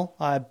final,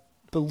 I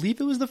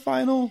believe it was the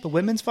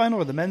women's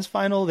final or the men's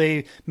final,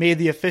 they made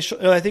the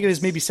official, I think it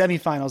was maybe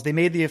semifinals, they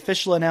made the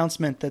official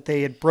announcement that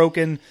they had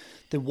broken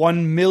the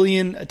 1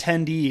 million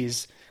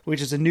attendees,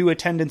 which is a new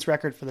attendance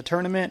record for the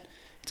tournament.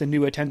 It's a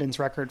new attendance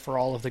record for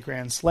all of the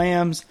Grand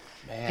Slams.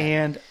 Man.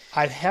 And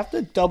I'd have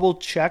to double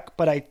check,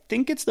 but I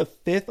think it's the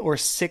 5th or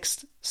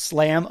 6th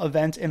Slam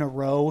event in a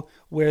row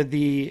where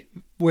they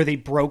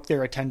broke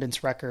their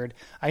attendance record.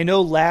 I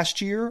know last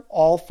year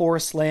all 4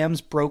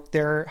 Slams broke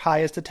their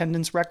highest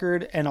attendance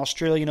record, and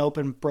Australian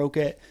Open broke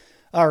it,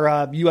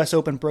 or U.S.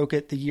 Open broke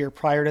it the year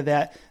prior to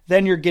that.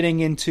 Then you're getting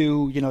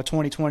into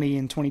 2020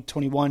 and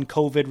 2021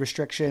 COVID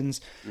restrictions.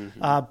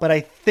 Mm-hmm. But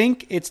I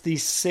think it's the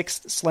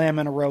 6th Slam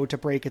in a row to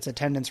break its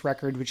attendance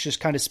record, which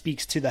just kind of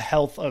speaks to the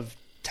health of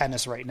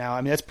tennis right now.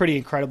 I mean, that's pretty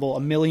incredible.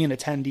 1 million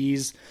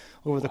attendees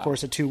over the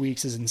course of 2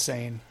 weeks is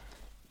insane.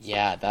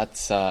 Yeah,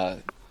 that's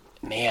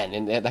man,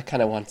 and that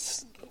kind of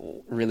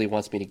really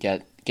wants me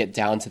to get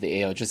down to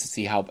the AO just to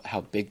see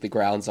how big the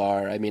grounds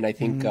are. I mean, I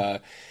think.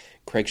 Mm-hmm.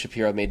 Craig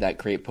Shapiro made that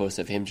great post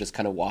of him just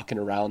kind of walking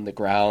around the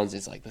grounds.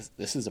 It's like,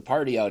 this is a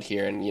party out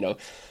here, and,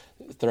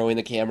 throwing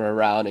the camera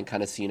around and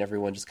kind of seeing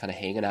everyone just kind of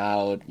hanging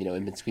out,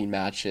 in between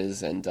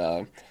matches. And,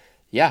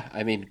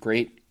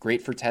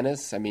 great for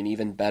tennis. I mean,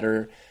 even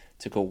better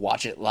to go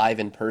watch it live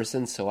in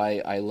person. So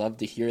I love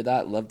to hear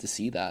that, love to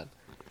see that.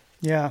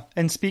 Yeah,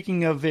 and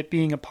speaking of it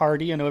being a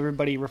party, I know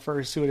everybody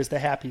refers to it as the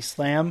Happy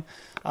Slam.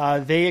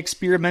 They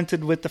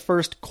experimented with the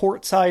first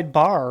courtside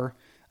bar,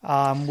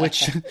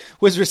 which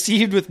was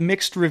received with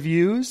mixed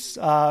reviews.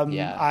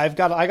 I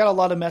got a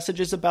lot of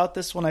messages about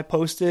this when I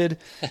posted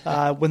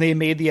when they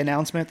made the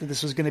announcement that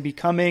this was going to be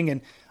coming,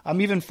 and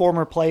even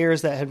former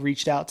players that had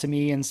reached out to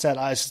me and said,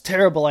 "It's a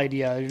terrible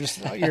idea.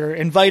 You're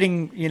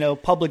inviting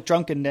public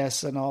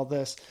drunkenness and all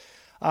this."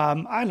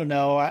 I don't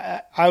know.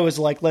 I was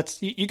like,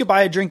 you could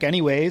buy a drink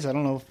anyways. I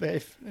don't know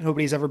if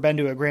nobody's ever been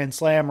to a Grand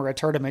Slam or a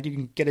tournament. You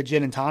can get a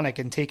gin and tonic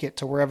and take it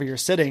to wherever you're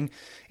sitting.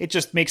 It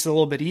just makes it a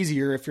little bit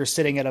easier if you're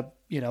sitting at a,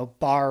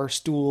 bar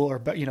stool or,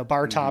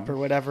 bar top or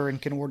whatever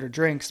and can order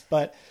drinks.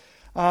 But,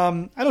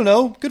 I don't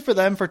know. Good for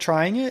them for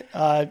trying it.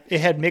 It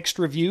had mixed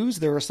reviews.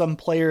 There were some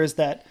players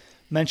that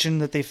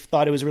mentioned that they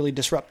thought it was really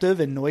disruptive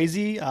and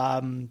noisy.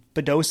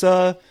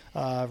 Badosa,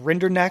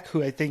 Rinderknecht,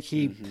 who I think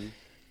he,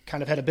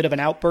 kind of had a bit of an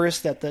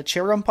outburst at the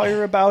chair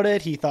umpire about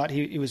it. He thought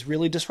he was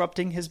really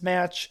disrupting his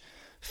match.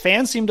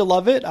 Fans seemed to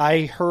love it.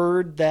 I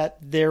heard that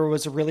there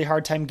was a really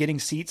hard time getting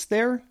seats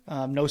there.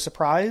 No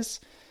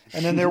surprise.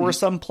 And then there were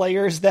some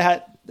players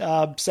that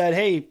said,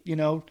 hey,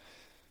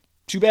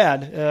 too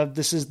bad.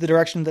 This is the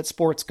direction that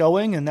sport's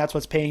going, and that's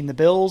what's paying the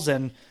bills.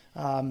 And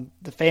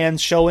the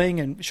fans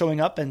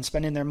showing up and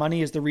spending their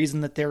money is the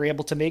reason that they're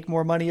able to make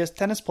more money as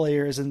tennis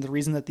players, and the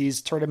reason that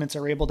these tournaments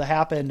are able to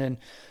happen. And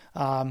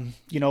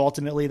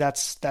ultimately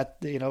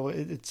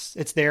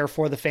it's there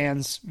for the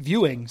fans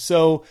viewing.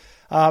 So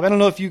I don't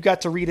know if you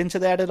got to read into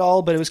that at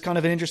all, but it was kind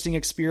of an interesting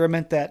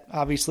experiment that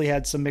obviously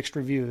had some mixed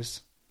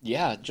reviews.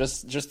 Yeah,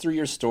 just through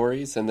your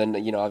stories, and then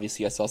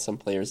obviously I saw some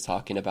players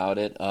talking about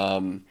it.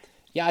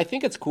 Yeah, I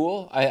think it's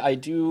cool. I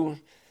do.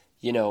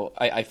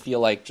 I feel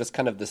like just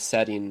kind of the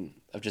setting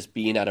of just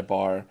being at a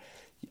bar,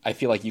 I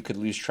feel like you could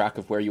lose track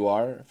of where you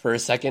are for a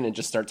second and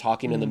just start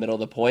talking in the middle of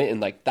the point, and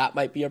like that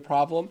might be a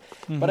problem.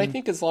 But I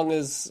think as long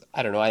as,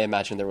 I don't know, I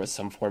imagine there was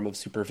some form of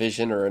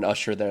supervision or an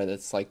usher there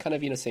that's like kind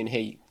of, saying,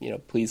 hey,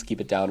 please keep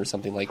it down or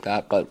something like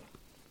that. But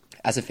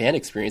as a fan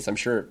experience, I'm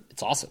sure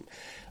it's awesome.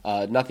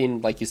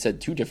 Nothing, like you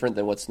said, too different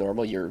than what's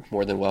normal. You're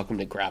more than welcome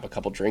to grab a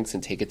couple drinks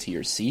and take it to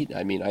your seat.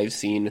 I mean, I've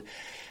seen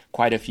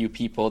quite a few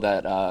people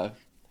that, I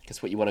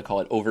guess what you want to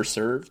call it,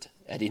 overserved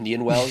at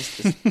Indian Wells,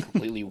 just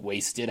completely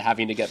wasted,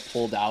 having to get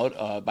pulled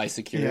out by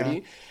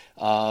security.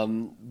 Yeah.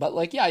 But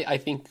I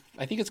think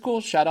it's cool.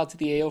 Shout out to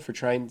the AO for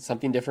trying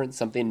something different,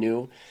 something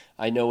new.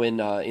 I know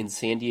in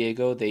San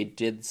Diego they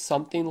did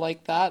something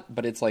like that,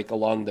 but it's like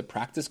along the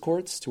practice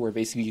courts, to where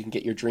basically you can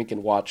get your drink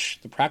and watch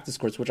the practice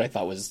courts, which I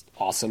thought was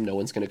awesome. No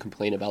one's going to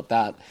complain about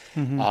that.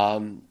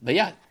 But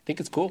yeah, I think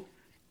it's cool.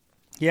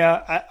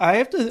 Yeah, I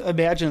have to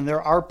imagine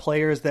there are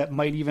players that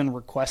might even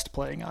request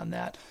playing on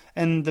that.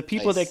 And the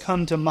people that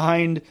come to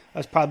mind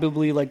is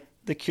probably like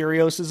the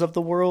Kyrgioses of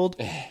the world.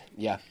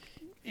 Yeah.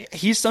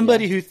 He's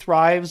somebody who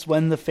thrives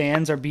when the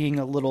fans are being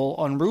a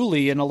little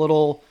unruly and a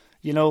little,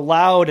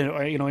 loud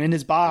and, in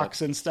his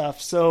box and stuff.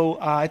 So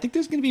I think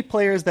there's going to be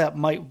players that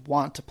might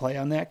want to play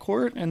on that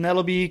court, and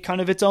that'll be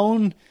kind of its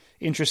own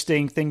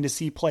interesting thing to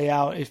see play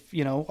out if,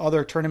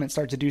 other tournaments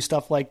start to do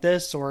stuff like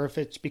this, or if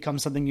it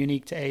becomes something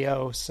unique to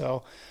AO.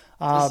 So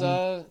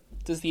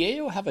does the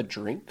AO have a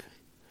drink?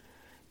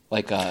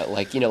 Like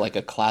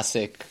a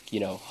classic,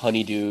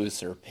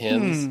 honeydews or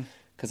Pimm's?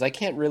 Because I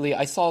can't really.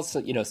 I saw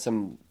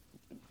some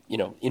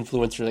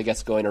influencers, I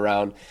guess, going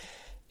around,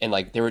 and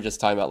like they were just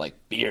talking about like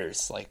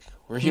beers, like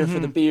we're here for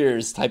the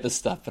beers type of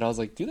stuff. But I was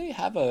like, do they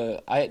have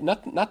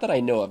not that I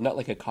know of, not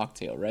like a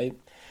cocktail, right?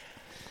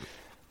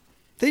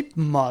 They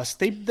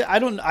must. I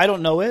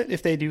don't know it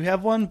if they do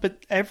have one, but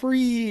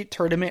every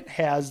tournament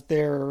has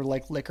their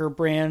like liquor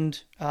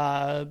brand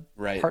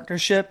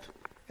partnership.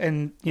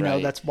 And,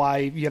 that's why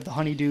you have the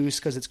Honeydews,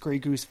 because it's Grey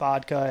Goose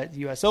vodka at the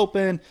U.S.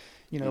 Open.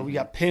 We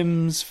got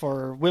Pimm's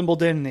for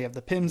Wimbledon. They have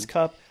the Pimm's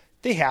Cup.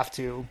 They have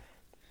to.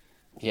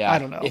 Yeah. I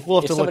don't know. If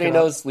somebody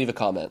knows, leave a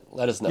comment.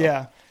 Let us know.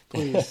 Yeah,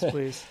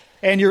 please.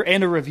 And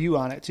a review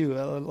on it, too.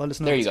 Let us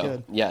know there it's you go.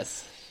 Good.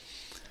 Yes.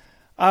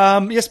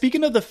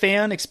 Speaking of the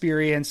fan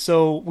experience,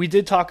 so we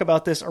did talk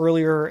about this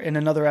earlier in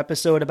another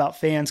episode about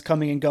fans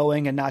coming and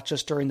going, and not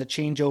just during the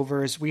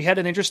changeovers. We had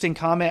an interesting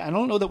comment. I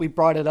don't know that we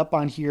brought it up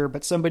on here,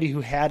 but somebody who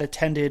had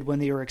attended when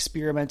they were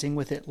experimenting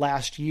with it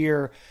last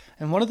year.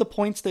 And one of the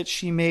points that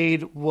she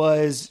made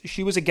was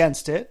she was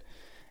against it.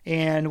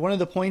 And one of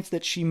the points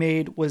that she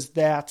made was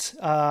that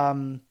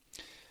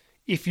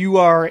if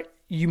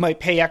you might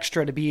pay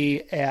extra to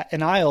be at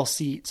an aisle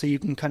seat, so you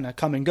can kind of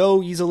come and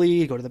go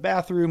easily, go to the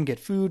bathroom,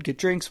 get food, get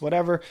drinks,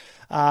 whatever.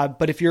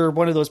 But if you're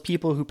one of those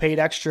people who paid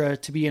extra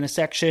to be in a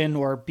section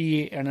or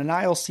be in an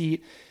aisle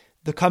seat,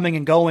 the coming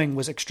and going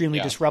was extremely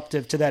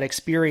disruptive to that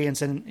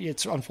experience. And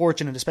it's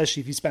unfortunate,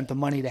 especially if you spent the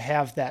money to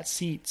have that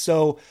seat.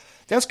 So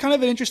that's kind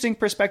of an interesting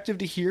perspective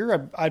to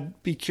hear.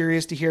 I'd be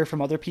curious to hear from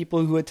other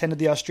people who attended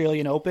the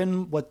Australian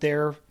Open, what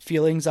their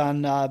feelings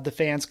on the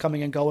fans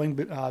coming and going,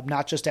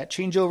 not just at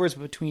changeovers,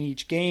 but between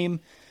each game.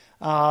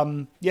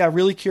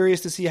 Really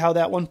curious to see how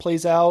that one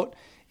plays out.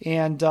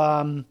 And,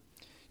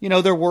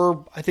 there were,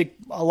 I think,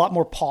 a lot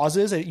more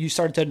pauses. You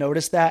started to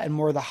notice that in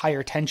more of the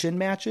higher tension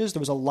matches. There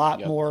was a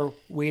lot more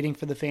waiting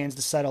for the fans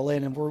to settle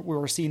in. And we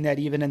were seeing that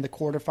even in the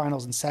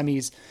quarterfinals and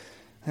semis.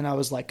 And I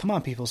was like, come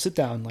on, people, sit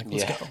down. Like,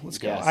 let's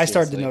go. Yeah, I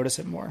started to notice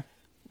it more.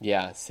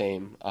 Yeah,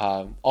 same.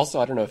 Also,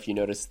 I don't know if you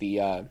noticed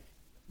the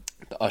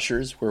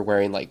ushers were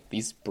wearing like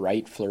these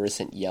bright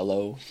fluorescent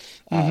yellow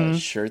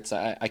shirts.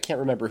 I can't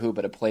remember who,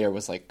 but a player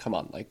was like, come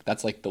on, like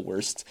that's like the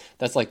worst.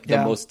 That's like the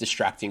most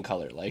distracting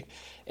color.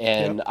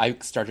 I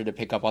started to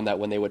pick up on that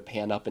when they would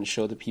pan up and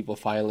show the people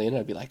filing in.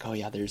 I'd be like, oh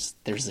yeah, there's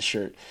the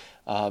shirt.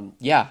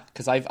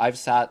 Because I've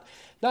sat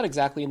not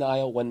exactly in the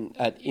aisle when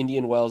at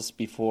Indian Wells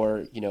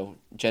before,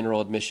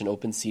 general admission,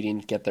 open seating,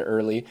 get there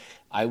early.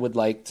 I would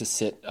like to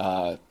sit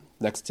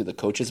next to the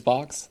coach's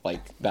box,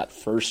 like that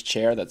first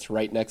chair that's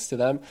right next to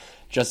them,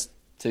 just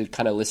to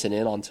kind of listen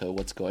in onto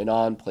what's going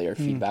on, player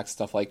feedback,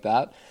 stuff like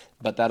that.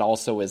 But that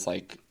also is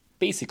like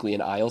basically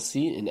an aisle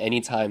seat, and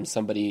anytime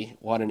somebody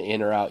wanted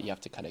in or out, you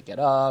have to kind of get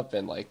up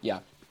and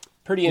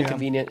pretty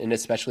inconvenient. And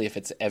especially if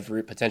it's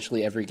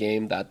potentially every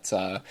game, that's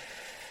I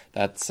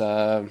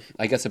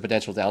guess a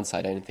potential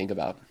downside I didn't think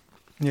about.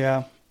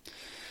 Yeah.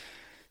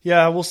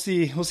 Yeah, we'll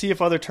see. We'll see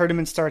if other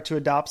tournaments start to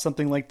adopt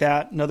something like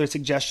that. Another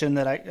suggestion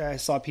that I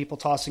saw people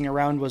tossing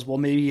around was, well,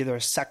 maybe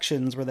there's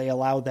sections where they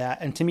allow that.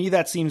 And to me,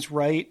 that seems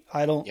right.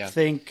 I don't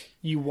think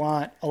you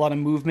want a lot of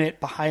movement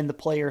behind the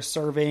player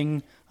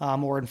serving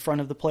or in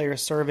front of the player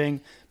serving.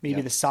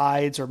 Maybe the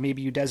sides, or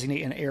maybe you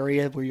designate an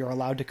area where you're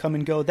allowed to come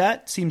and go.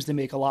 That seems to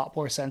make a lot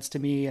more sense to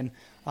me. And,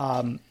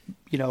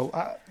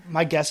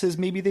 my guess is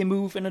maybe they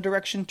move in a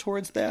direction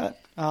towards that.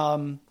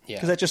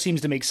 Because that just seems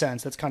to make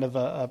sense. That's kind of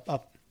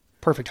a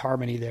perfect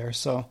harmony there.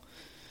 So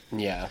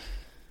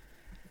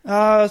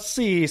let's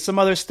see some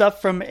other stuff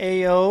from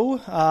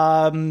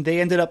AO.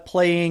 They ended up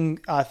playing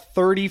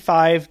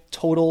 35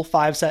 total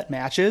 5-set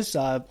matches,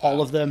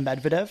 all of them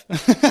Medvedev.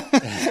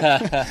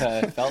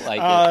 Felt like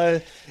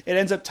it. It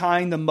ends up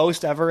tying the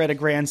most ever at a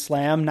Grand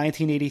Slam,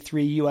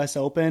 1983 US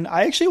Open.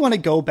 I actually want to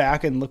go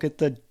back and look at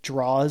the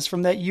draws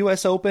from that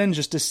US Open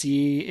just to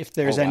see if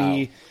there's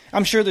any.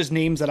 I'm sure there's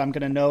names that I'm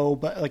going to know,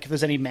 but like if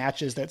there's any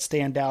matches that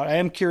stand out. I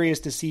am curious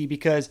to see,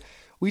 because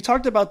we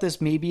talked about this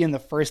maybe in the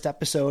first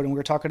episode, and we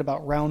were talking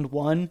about round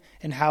one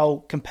and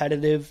how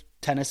competitive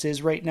tennis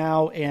is right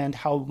now and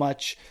how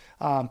much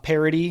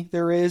parity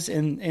there is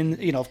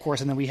in of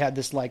course, and then we had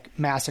this like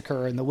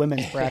massacre in the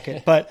women's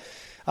bracket. But,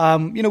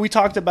 we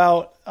talked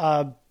about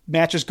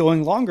matches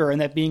going longer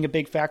and that being a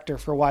big factor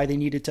for why they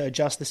needed to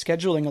adjust the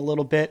scheduling a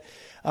little bit.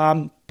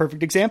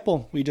 Perfect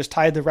example. We just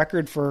tied the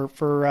record for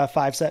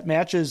 5-set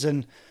matches,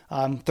 and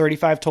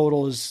 35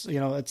 total is,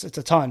 it's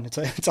a ton.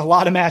 It's a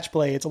lot of match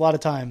play. It's a lot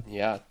of time.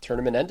 Yeah.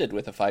 Tournament ended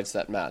with a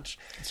 5-set match.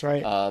 That's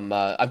right.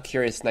 I'm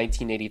curious,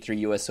 1983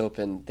 US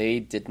Open, they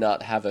did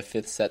not have a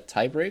 5th set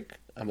tiebreak,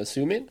 I'm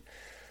assuming.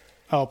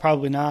 Oh,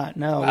 probably not.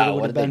 No, wow, it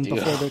would have been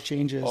before their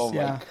changes. Oh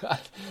my God.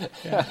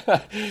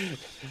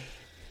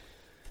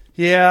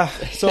 Yeah.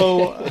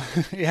 So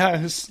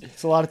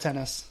it's a lot of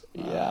tennis.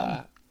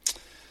 Yeah.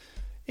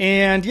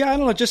 And I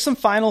don't know, just some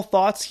final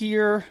thoughts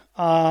here.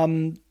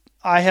 I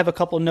have a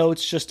couple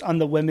notes just on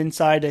the women's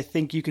side. I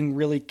think you can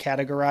really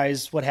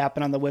categorize what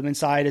happened on the women's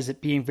side as it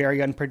being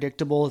very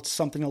unpredictable. It's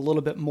something a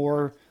little bit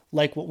more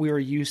like what we were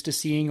used to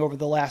seeing over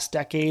the last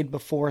decade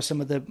before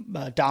some of the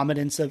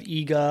dominance of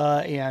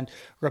Iga and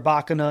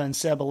Rybakina and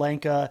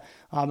Sabalenka.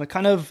 It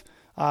kind of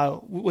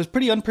was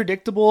pretty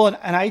unpredictable.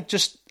 And I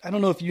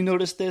don't know if you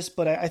noticed this,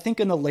 but I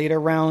think in the later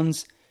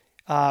rounds,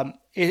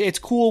 it's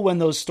cool when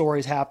those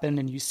stories happen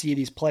and you see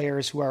these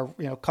players who are,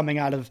 coming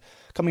out of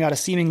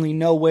seemingly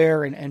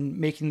nowhere and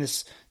making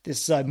this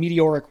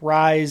meteoric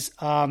rise.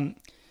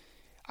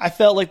 I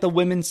felt like the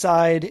women's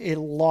side,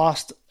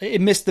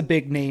 it missed the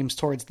big names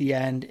towards the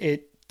end.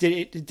 It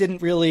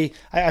didn't really,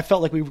 I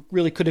felt like we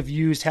really could have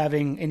used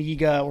having an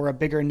Iga or a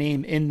bigger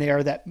name in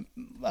there that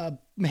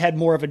had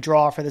more of a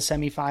draw for the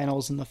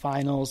semifinals and the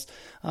finals.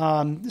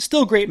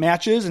 Still great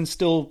matches and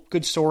still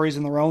good stories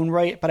in their own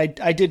right, but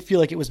I did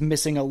feel like it was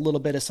missing a little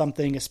bit of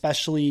something,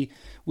 especially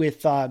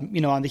with, on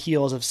the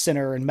heels of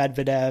Sinner and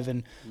Medvedev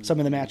and some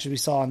of the matches we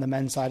saw on the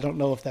men's side. I don't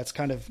know if that's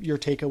kind of your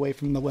takeaway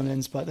from the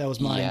women's, but that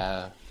was mine.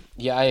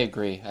 Yeah, I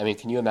agree. I mean,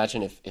 can you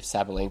imagine if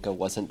Sabalenka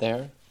wasn't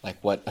there?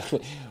 Like what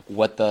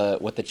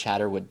the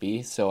chatter would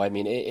be. So I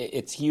mean,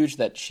 it's huge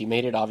that she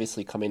made it.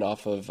 Obviously, coming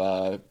off of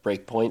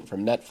Breakpoint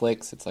from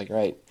Netflix, it's like,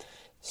 right,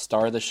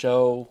 star of the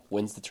show,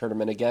 wins the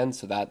tournament again.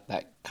 So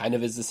that kind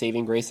of is the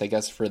saving grace, I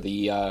guess, for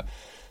the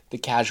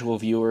casual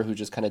viewer who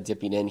just kind of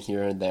dipping in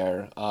here and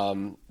there.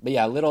 But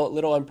yeah, a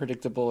little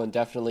unpredictable, and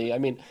definitely, I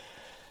mean,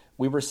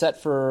 we were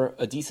set for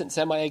a decent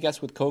semi, I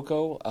guess, with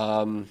Coco.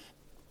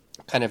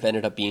 Kind of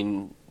ended up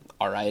being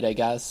all right, I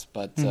guess.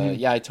 But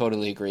yeah, I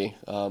totally agree.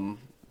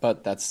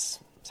 But that's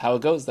how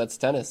it goes. That's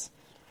tennis.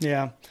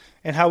 Yeah.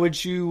 And how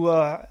would you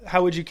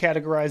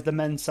categorize the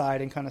men's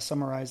side and kind of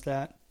summarize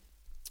that?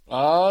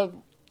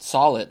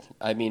 Solid.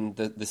 I mean,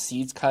 the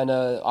seeds kind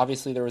of,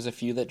 obviously there was a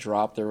few that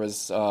dropped. There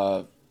was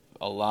a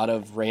lot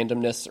of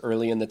randomness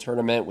early in the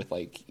tournament with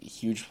like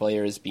huge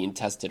players being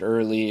tested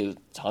early, a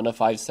ton of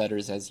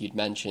 5-setters, as you'd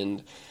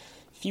mentioned,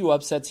 a few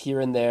upsets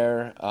here and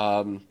there.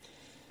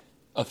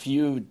 A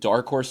few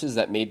dark horses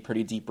that made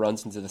pretty deep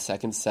runs into the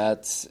second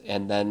set,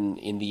 and then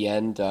in the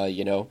end,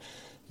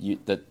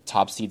 the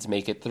top seeds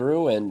make it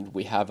through, and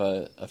we have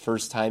a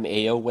first-time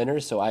AO winner.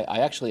 So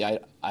I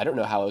don't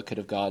know how it could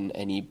have gone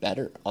any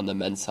better on the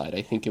men's side.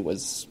 I think it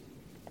was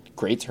a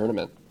great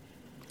tournament.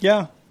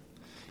 Yeah,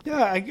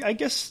 I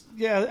guess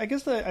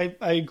I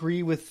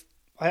agree with.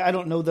 I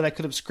don't know that I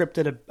could have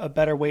scripted a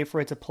better way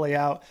for it to play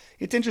out.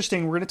 It's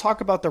interesting. We're going to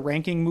talk about the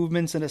ranking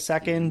movements in a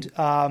second.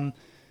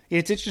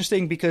 It's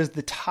interesting because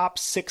the top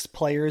 6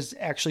 players,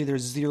 actually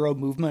there's zero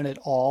movement at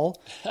all,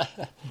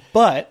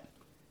 but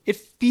it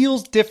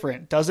feels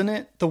different, doesn't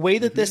it? The way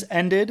that this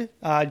ended,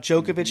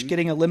 Djokovic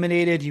getting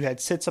eliminated, you had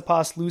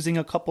Tsitsipas losing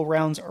a couple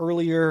rounds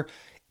earlier.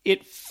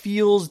 It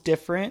feels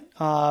different.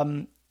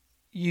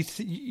 You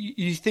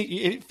think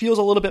it feels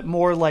a little bit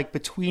more like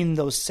between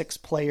those 6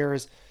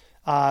 players,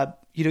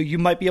 you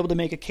might be able to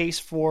make a case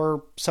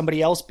for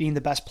somebody else being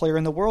the best player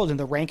in the world and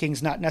the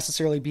rankings not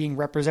necessarily being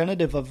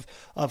representative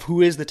of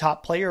who is the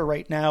top player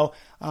right now.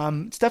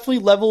 It's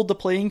definitely leveled the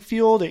playing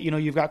field.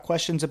 You've got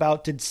questions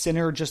about, did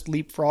Sinner just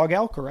leapfrog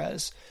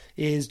Alcaraz?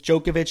 Is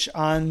Djokovic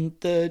on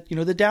the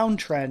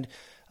downtrend?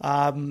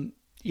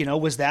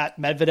 Was that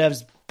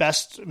Medvedev's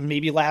best,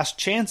 maybe last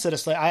chance at a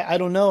slam? I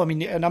don't know. I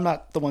mean, and I'm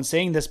not the one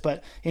saying this,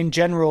 but in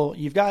general,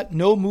 you've got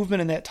no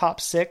movement in that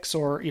top 6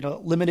 or,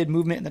 limited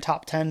movement in the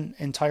top 10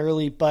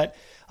 entirely, but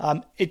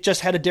it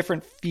just had a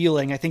different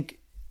feeling. I think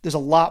there's a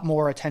lot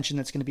more attention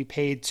that's going to be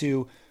paid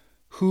to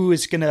who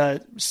is going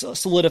to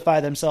solidify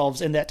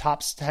themselves in that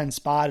top 10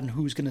 spot and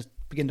who's going to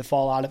begin to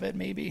fall out of it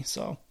maybe.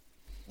 So,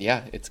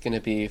 yeah, it's going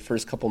to be,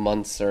 first couple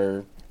months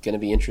are going to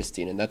be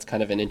interesting. And that's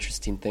kind of an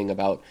interesting thing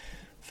about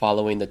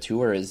following the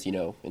tour is,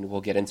 and we'll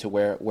get into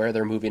where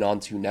they're moving on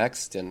to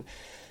next and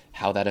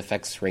how that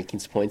affects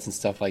rankings points and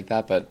stuff like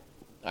that. But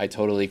I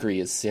totally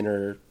agree. Is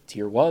Sinner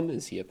tier 1?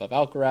 Is he above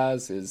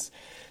Alcaraz? Is,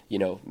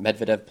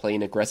 Medvedev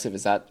playing aggressive?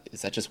 Is that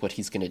just what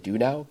he's going to do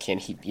now? Can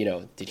he,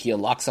 did he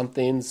unlock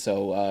something?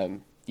 So,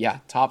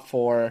 top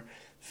 4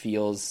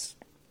 feels,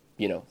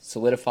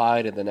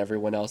 solidified. And then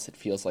everyone else, it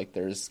feels like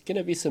there's going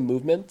to be some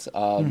movement.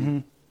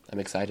 I'm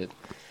excited.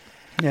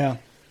 Yeah,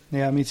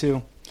 me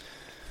too.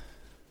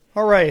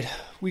 All right,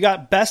 we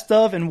got best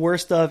of and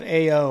worst of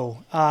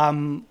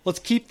AO. Let's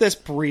keep this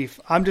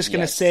brief. I'm just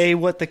going to say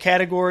what the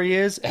category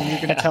is, and you're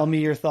going to tell me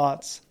your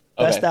thoughts.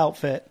 Best Okay.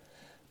 outfit.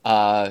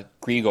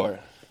 Grigor.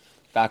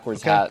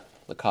 Backwards hat,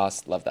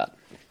 Lacoste, love that.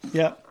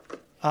 Yep.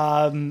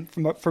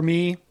 For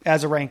me,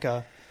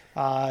 Azarenka.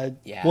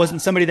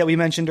 Wasn't somebody that we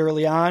mentioned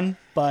early on,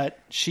 but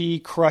she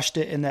crushed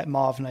it in that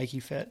mauve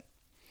Nike fit.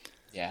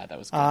 Yeah, that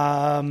was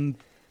good.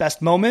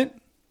 Best moment.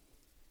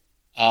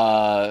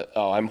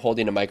 I'm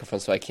holding a microphone,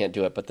 so I can't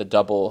do it. But the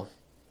double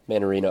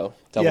Manarino,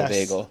 double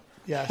bagel.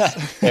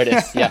 Yes. There it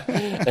is.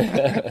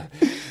 Yeah.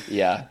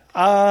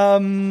 Yeah.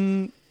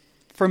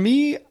 For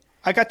me,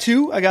 I got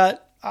 2. I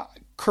got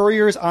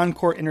Courier's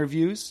on-court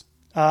interviews.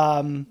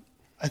 I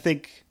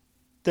think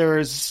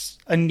there's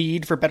a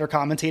need for better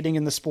commentating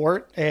in the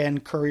sport,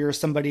 and Courier is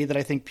somebody that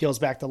I think peels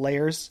back the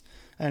layers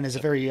and is a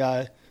very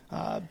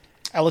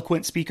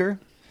eloquent speaker.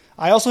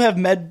 I also have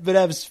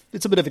Medvedev's,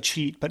 it's a bit of a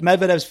cheat, but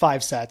Medvedev's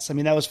 5 sets. I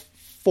mean, that was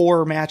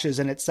 4 matches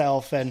in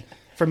itself, and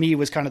for me,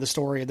 was kind of the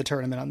story of the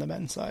tournament on the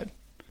men's side.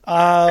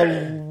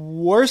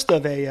 Worst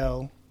of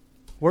AO.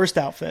 Worst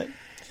outfit.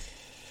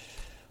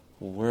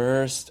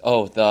 Worst.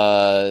 Oh,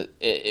 I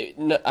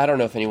don't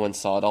know if anyone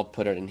saw it. I'll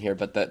put it in here,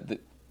 but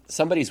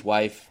somebody's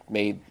wife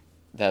made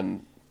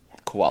them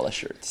koala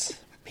shirts,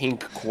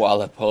 pink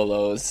koala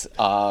polos.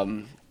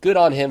 Good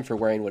on him for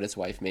wearing what his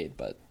wife made,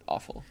 but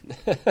awful.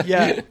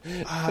 Yeah.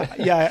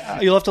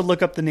 You'll have to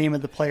look up the name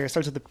of the player. It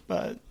starts with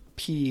the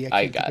P.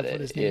 I got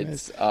it.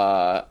 It's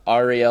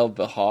Ariel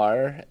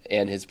Bahar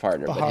and his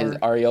partner. Bahar. But his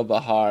Ariel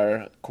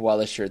Bahar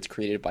koala shirts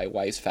created by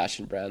wife's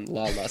fashion brand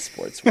Lala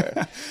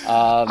Sportswear.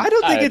 I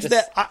don't think it's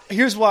that.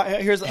 Here's why.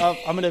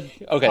 I'm gonna.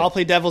 Okay. I'll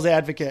play devil's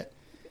advocate.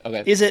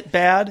 Okay. Is it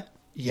bad?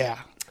 Yeah.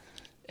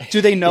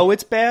 Do they know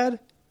it's bad?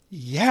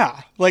 Yeah,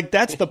 like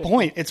that's the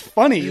point. It's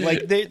funny.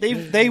 Like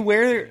they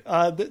wear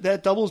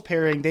that doubles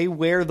pairing. They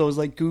wear those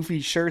like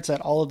goofy shirts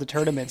at all of the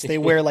tournaments. They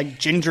wear like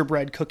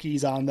gingerbread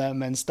cookies on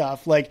them and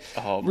stuff. Like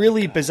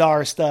really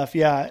bizarre stuff.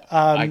 Yeah,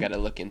 I gotta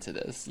look into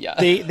this. Yeah,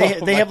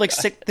 they have like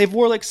 6. They've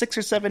wore like 6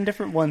 or 7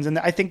 different ones, and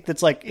I think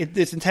that's like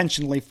it's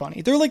intentionally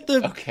funny. They're like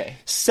the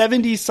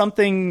 70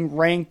 something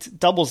ranked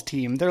doubles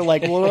team. They're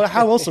like, well,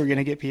 how else are we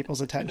gonna get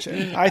people's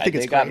attention? I think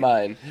it's great. Got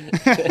mine.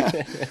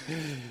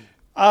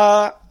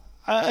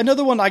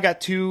 Another one I got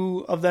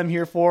 2 of them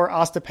here for.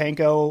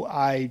 Ostapenko,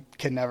 I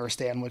can never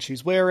stand what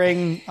she's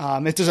wearing.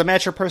 Does it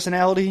match her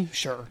personality?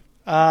 Sure.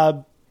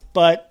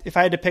 But if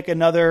I had to pick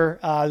another,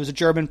 there was a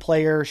German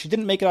player. She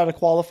didn't make it out of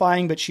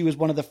qualifying, but she was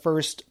one of the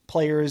first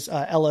players,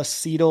 Ella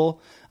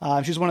Seidel.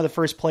 She was one of the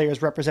first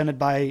players represented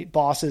by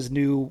Boss's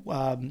new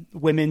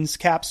women's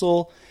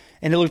capsule,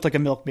 and it looked like a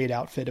milkmaid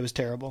outfit. It was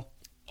terrible.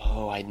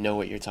 Oh, I know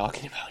what you're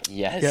talking about.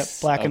 Yes. Yep,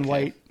 black and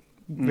white.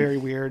 Very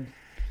weird.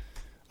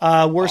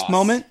 Worst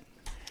moment?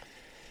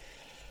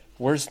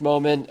 Worst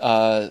moment,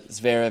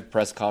 Zverev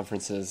press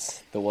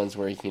conferences, the ones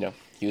where,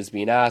 he was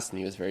being asked and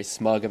he was very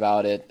smug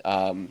about it.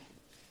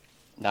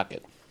 Not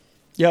good.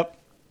 Yep.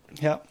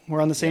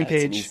 We're on the same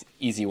page. It's an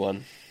easy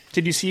one.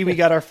 Did you see we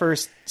got our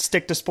first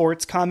stick to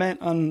sports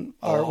comment on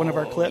one of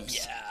our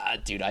clips? Yeah,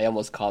 dude, I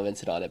almost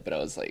commented on it, but I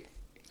was like,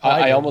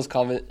 I almost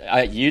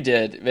you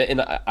did, and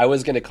I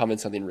was going to comment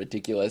something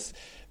ridiculous,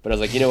 but I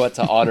was like, you know what,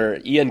 to honor,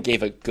 Ian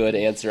gave a good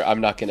answer.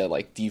 I'm not going to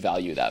like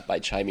devalue that by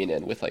chiming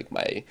in with like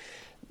my...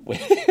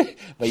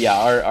 But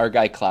yeah, our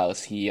guy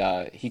Klaus, he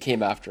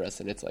came after us,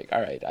 and it's like, all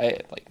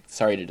right,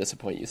 sorry to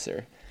disappoint you,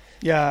 sir.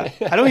 Yeah,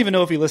 I don't even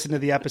know if he listened to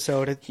the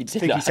episode. I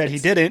think he said he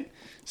didn't.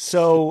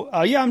 So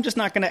I'm just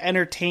not going to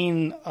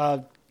entertain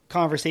a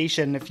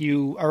conversation if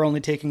you are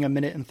only taking a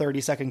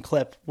 1:30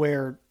 clip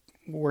where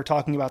we're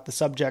talking about the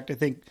subject. I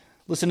think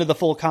listen to the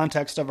full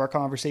context of our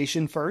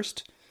conversation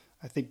first.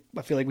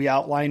 I feel like we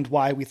outlined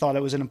why we thought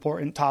it was an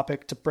important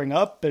topic to bring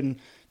up. And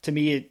to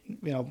me,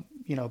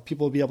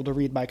 people will be able to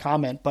read my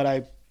comment, but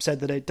I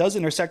said that it does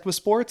intersect with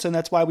sports, and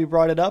that's why we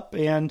brought it up.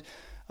 And,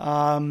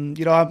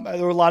 there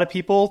were a lot of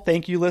people,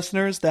 thank you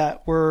listeners,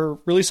 that were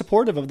really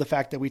supportive of the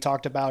fact that we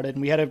talked about it.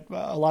 And we had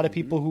a lot of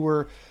people who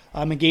were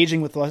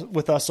engaging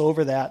with us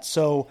over that.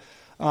 So,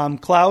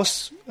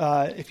 Klaus,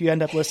 if you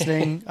end up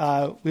listening,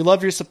 we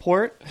love your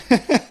support.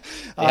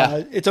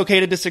 It's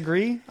okay to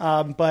disagree,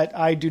 but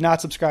I do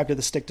not subscribe to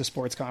the stick to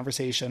sports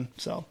conversation.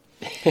 So,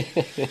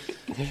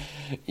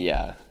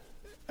 yeah.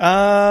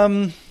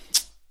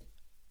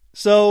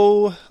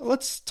 So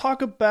let's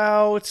talk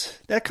about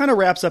that. Kind of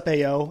wraps up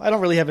AO. I don't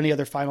really have any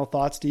other final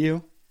thoughts. Do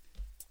you?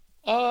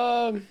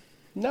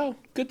 No,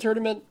 good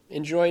tournament.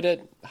 Enjoyed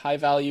it. High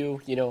value,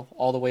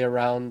 all the way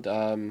around.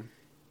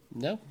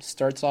 No,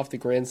 starts off the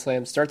Grand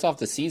Slam, starts off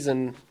the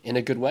season in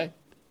a good way.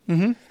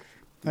 Mm-hmm.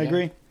 I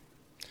agree.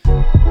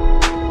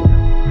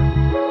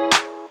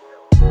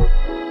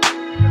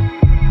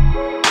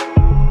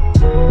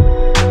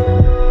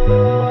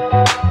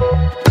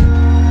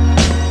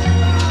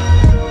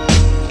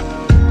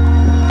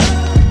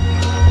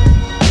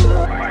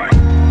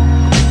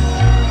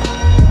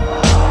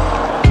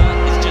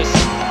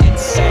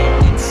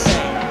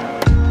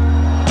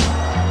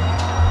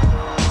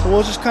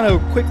 We'll just kind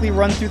of quickly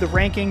run through the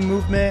ranking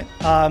movement.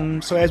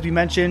 So as we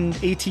mentioned,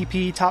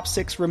 ATP top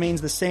 6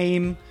 remains the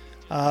same.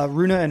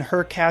 Rune and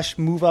Hurkacz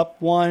move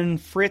up 1.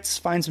 Fritz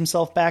finds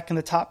himself back in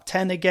the top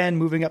 10 again,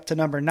 moving up to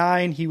number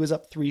 9. He was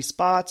up 3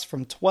 spots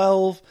from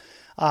 12.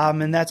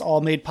 And that's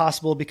all made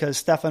possible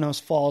because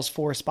Stefanos falls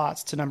 4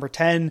 spots to number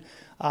 10.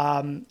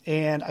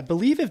 And I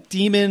believe if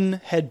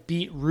Demon had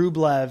beat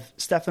Rublev,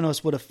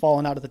 Stefanos would have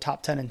fallen out of the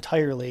top 10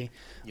 entirely.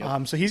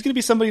 Yep. So he's going to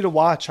be somebody to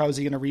watch. How is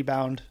he going to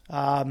rebound?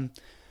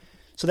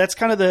 So that's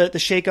kind of the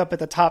shakeup at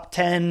the top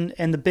 10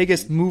 and the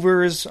biggest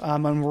movers.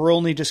 And we're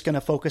only just going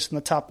to focus on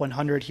the top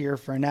 100 here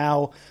for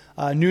now.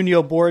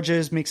 Nuno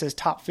Borges makes his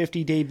top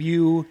 50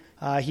 debut.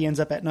 He ends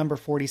up at number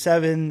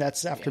 47.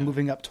 That's after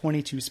moving up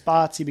 22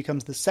 spots. He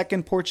becomes the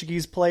second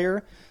Portuguese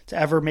player to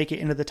ever make it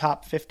into the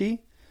top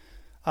 50.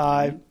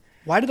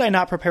 Why did I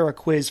not prepare a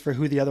quiz for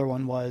who the other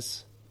one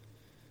was?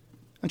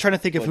 I'm trying to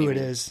think of who it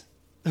is.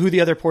 Who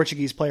the other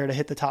Portuguese player to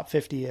hit the top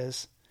 50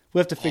 is.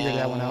 We'll have to figure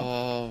that one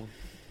out.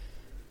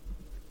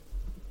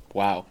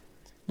 Wow.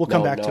 We'll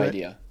come back to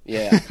idea.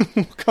 Yeah.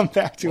 We'll come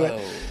back to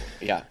it.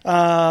 Yeah.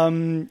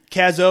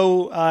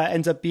 Kazo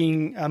ends up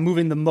being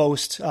moving the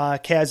most.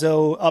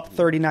 Kazo up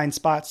 39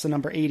 spots to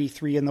number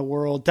 83 in the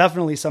world.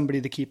 Definitely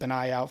somebody to keep an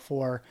eye out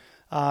for.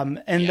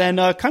 Then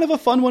kind of a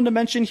fun one to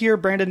mention here,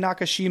 Brandon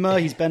Nakashima.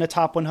 He's been a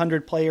top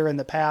 100 player in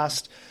the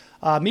past.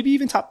 Maybe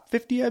even top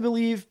 50, I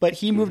believe, but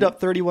he moved up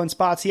 31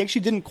 spots. He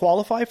actually didn't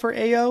qualify for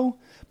AO,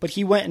 but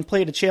he went and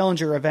played a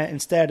challenger event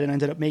instead and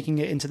ended up making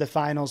it into the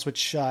finals,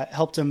 which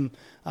helped him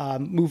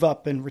move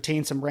up and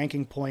retain some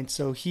ranking points.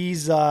 So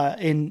he's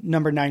in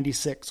number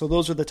 96. So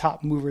those are the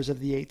top movers of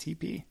the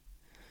ATP.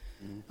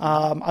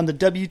 On the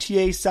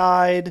WTA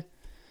side,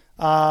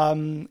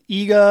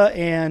 Iga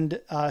and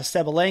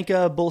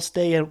Sabalenka both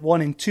stay at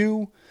 1 and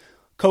 2.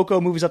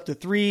 Coco moves up to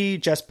 3,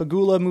 Jess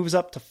Pegula moves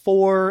up to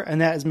 4, and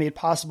that is made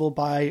possible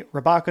by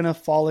Rybakina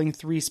falling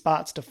 3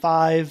 spots to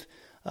 5.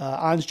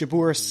 Ons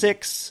Jabeur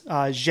 6.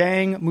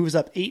 Zhang moves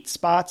up 8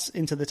 spots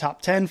into the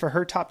top 10 for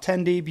her top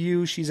 10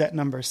 debut. She's at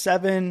number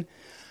 7.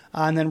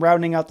 And then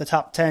rounding out the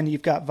top 10,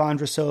 you've got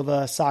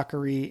Vondrousova,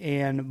 Sakkari,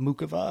 and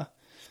Mukova.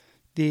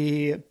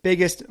 The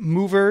biggest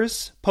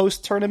movers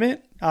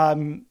post-tournament,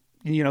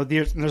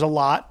 there's a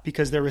lot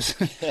because there was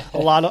a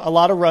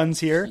lot of runs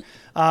here.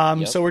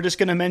 So we're just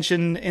going to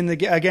mention in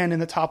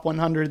the top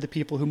 100, the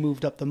people who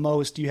moved up the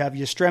most. You have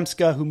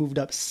Yastremska, who moved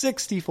up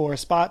 64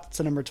 spots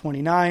to number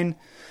 29.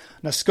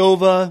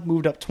 Noskova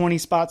moved up 20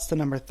 spots to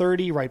number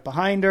 30, right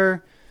behind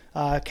her.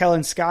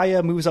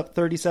 Kalinskaya moves up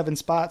 37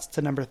 spots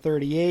to number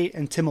 38.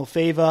 And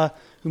Timofeeva,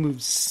 who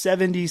moved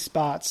 70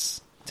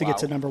 spots to get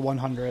to number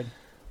 100.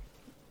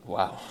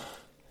 Wow.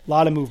 A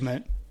lot of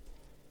movement.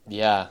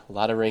 Yeah, a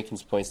lot of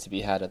rankings points to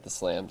be had at the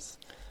slams.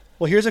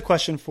 Well, here's a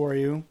question for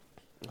you.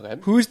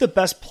 Okay. Who's the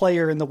best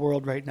player in the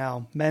world right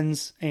now,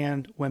 men's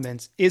and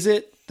women's? Is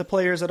it the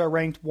players that are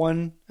ranked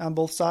 1 on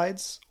both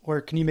sides, or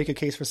can you make a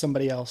case for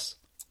somebody else?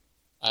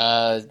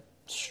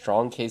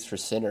 Strong case for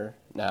Sinner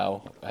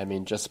now. I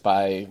mean, just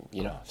by,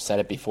 I've said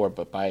it before,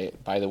 but by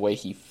the way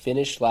he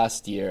finished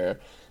last year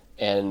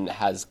and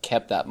has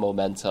kept that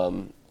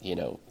momentum,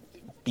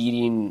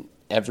 beating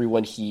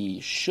everyone he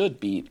should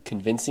beat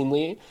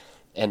convincingly.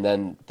 And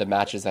then the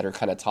matches that are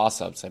kind of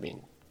toss-ups, I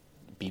mean,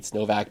 beats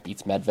Novak,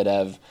 beats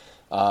Medvedev.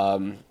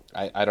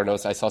 I don't know.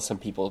 I saw some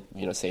people,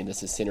 saying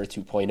this is Sinner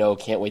 2.0.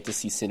 Can't wait to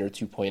see Sinner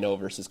 2.0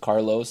 versus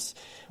Carlos,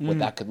 what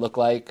that could look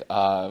like.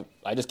 I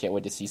just can't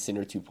wait to see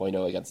Sinner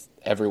 2.0 against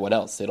everyone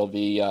else. It'll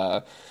be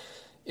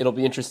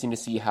interesting to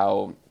see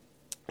how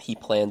he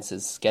plans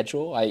his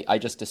schedule. I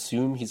just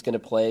assume he's going to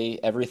play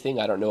everything.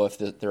 I don't know if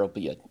there will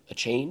be a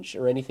change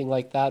or anything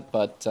like that,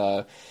 but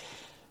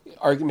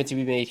argument to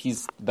be made.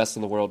 He's the best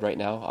in the world right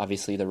now.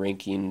 Obviously, the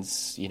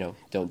rankings,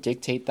 don't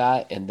dictate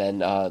that. And then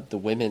the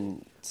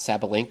women,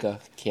 Sabalenka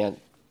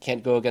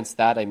can't go against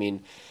that. I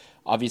mean,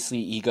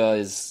 obviously, Iga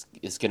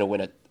is going to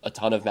win a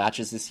ton of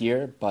matches this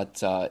year,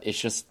 but it's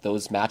just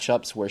those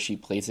matchups where she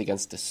plays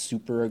against a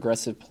super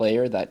aggressive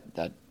player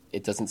that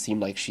it doesn't seem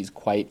like she's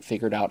quite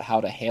figured out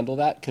how to handle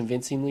that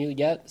convincingly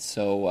yet.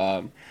 So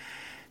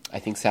I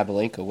think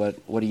Sabalenka.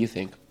 What do you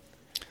think?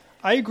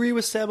 I agree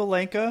with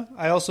Sabalenka.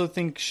 I also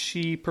think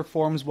she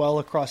performs well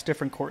across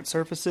different court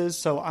surfaces,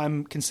 so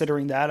I'm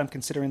considering that. I'm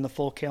considering the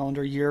full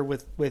calendar year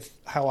with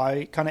how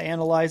I kind of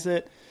analyze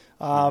it.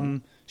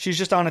 She's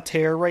just on a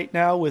tear right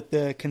now with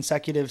the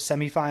consecutive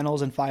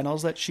semifinals and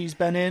finals that she's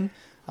been in.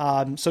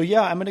 So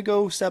yeah, I'm going to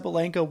go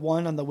Sabalenka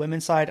 1 on the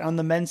women's side. On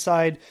the men's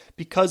side,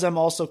 because I'm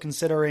also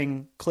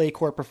considering clay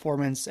court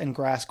performance and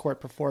grass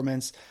court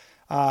performance,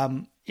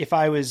 if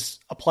I was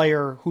a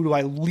player, who do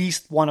I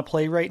least want to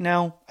play right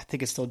now? I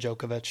think it's still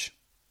Djokovic.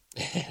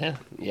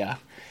 Yeah.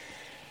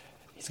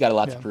 He's got a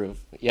lot to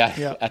prove.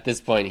 Yeah. At this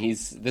point,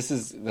 this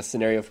is the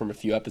scenario from a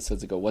few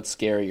episodes ago. What's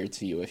scarier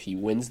to you, if he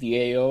wins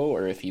the AO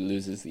or if he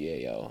loses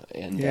the AO?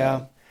 And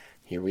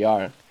here we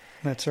are.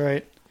 That's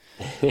right.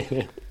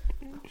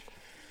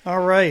 All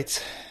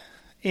right.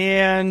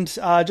 And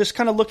just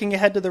kind of looking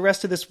ahead to the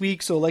rest of this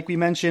week. So like we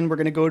mentioned, we're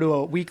going to go to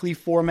a weekly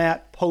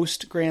format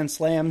post Grand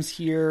Slams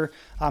here.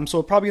 So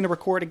we're probably going to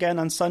record again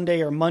on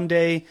Sunday or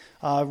Monday.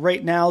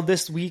 Right now,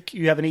 this week,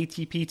 you have an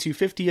ATP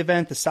 250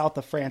 event, the South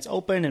of France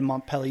Open in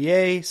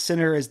Montpellier.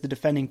 Sinner is the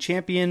defending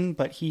champion,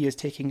 but he is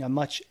taking a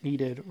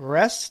much-needed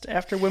rest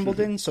after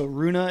Wimbledon. So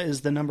Rune is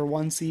the number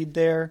 1 seed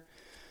there.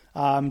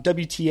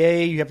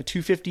 WTA, you have a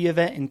 250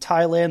 event in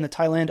Thailand, the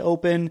Thailand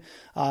Open.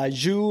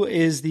 Zhu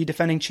is the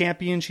defending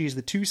champion. She's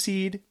the 2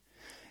 seed.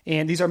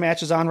 And these are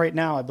matches on right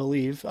now, I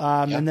believe.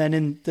 And then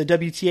in the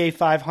WTA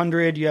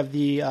 500, you have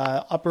the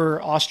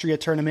Upper Austria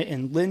tournament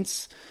in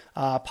Linz.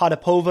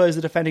 Potapova is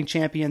the defending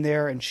champion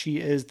there, and she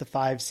is the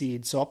 5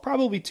 seed. So I'll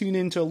probably tune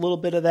into a little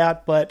bit of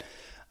that, but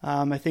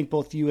I think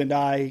both you and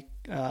I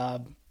are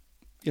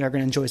going to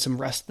enjoy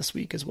some rest this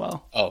week as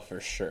well. Oh,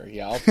 for sure.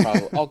 Yeah,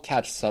 I'll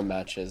catch some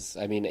matches.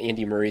 I mean,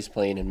 Andy Murray's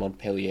playing in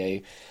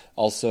Montpellier.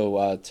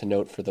 Also, to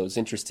note for those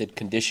interested,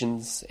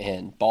 conditions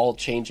and ball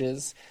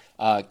changes.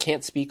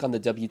 Can't speak on the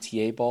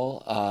WTA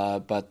ball,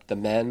 but the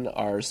men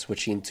are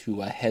switching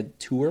to a head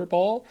tour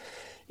ball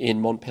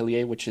in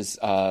Montpellier, which is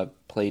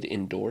played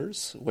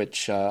indoors,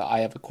 which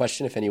I have a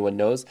question if anyone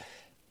knows.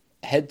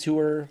 Head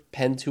tour,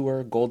 pen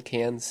tour, gold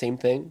can, same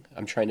thing.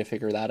 I'm trying to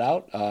figure that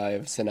out.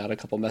 I've sent out a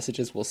couple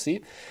messages. We'll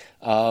see.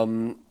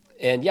 And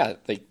yeah,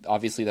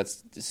 obviously that's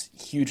this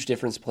huge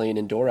difference playing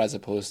indoor as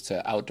opposed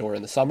to outdoor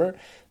in the summer.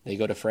 They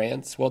go to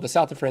France. Well, the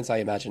south of France, I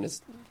imagine,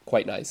 is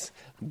quite nice.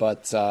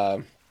 But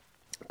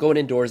going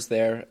indoors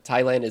there,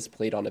 Thailand is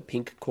played on a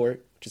pink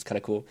court, which is kind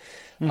of cool.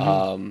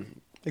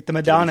 Like the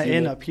Madonna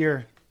Inn up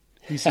here.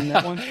 Have you seen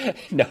that one?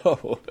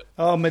 No.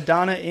 Oh,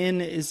 Madonna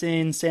Inn is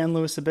in San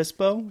Luis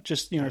Obispo,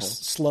 just,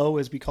 slow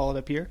as we call it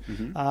up here.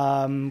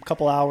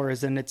 Couple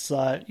hours, and it's,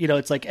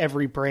 it's like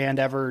every brand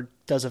ever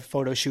does a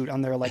photo shoot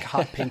on their like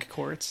hot pink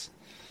courts.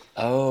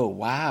 Oh,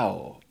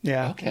 wow.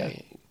 Yeah.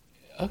 Okay.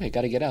 Yeah. Okay,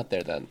 got to get out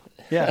there then.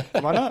 Yeah,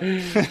 come on up.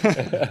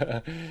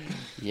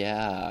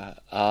 Yeah.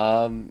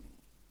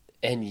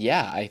 And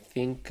yeah, I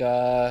think,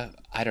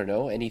 I don't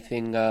know,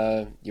 anything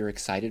you're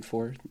excited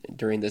for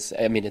during this?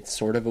 I mean, it's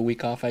sort of a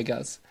week off, I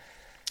guess.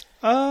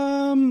 Well,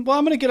 I'm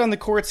going to get on the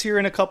courts here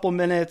in a couple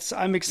minutes.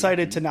 I'm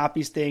excited to not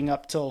be staying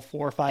up till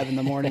 4 or 5 in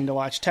the morning to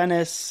watch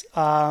tennis.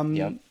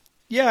 Yep.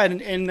 Yeah,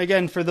 and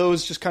again, for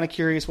those just kind of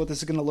curious what this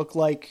is going to look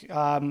like,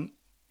 we're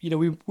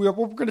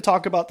going to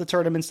talk about the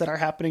tournaments that are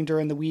happening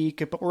during the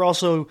week, but we're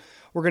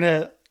going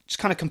to just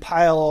kind of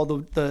compile all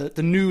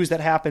the news that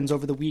happens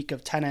over the week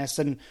of tennis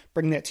and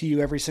bring that to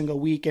you every single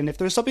week. And if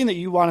there's something that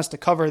you want us to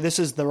cover, this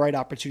is the right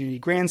opportunity.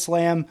 Grand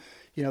Slam,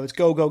 it's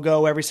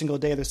go every single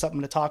day. There's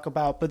something to talk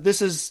about, but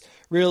this is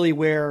really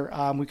where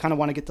we kind of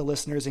want to get the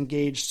listeners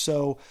engaged.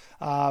 So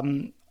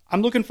I'm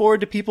looking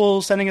forward to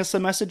people sending us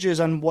some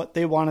messages on what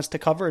they want us to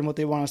cover and what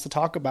they want us to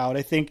talk about.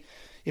 I think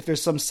if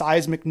there's some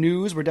seismic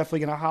news, we're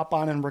definitely going to hop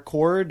on and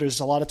record. There's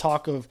a lot of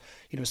talk of,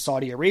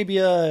 Saudi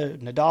Arabia,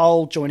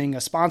 Nadal joining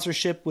a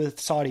sponsorship with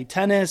Saudi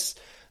Tennis.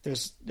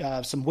 There's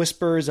some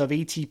whispers of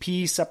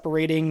ATP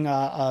separating,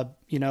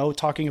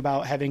 talking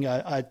about having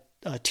a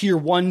tier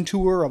 1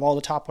 tour of all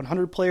the top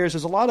 100 players.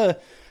 There's a lot of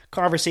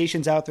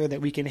conversations out there that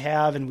we can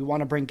have, and we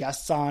want to bring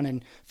guests on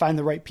and find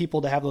the right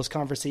people to have those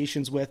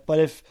conversations with. But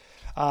if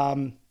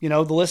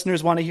the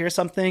listeners want to hear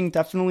something,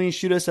 definitely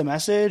shoot us a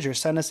message or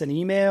send us an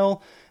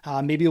email.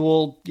 Maybe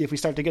we'll, if we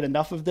start to get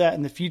enough of that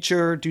in the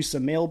future, do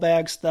some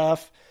mailbag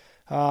stuff.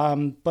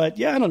 But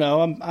yeah, I don't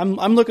know.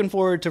 I'm looking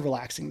forward to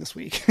relaxing this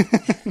week.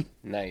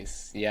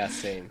 Nice. Yeah,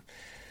 same.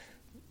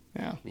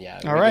 Yeah. Yeah.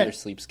 All regular right.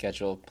 Sleep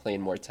schedule, playing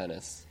more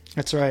tennis.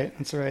 That's right.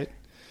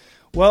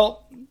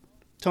 Well,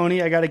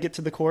 Tony, I got to get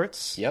to the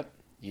courts. Yep.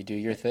 You do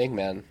your thing,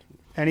 man.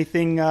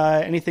 Anything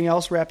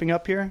else wrapping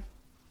up here?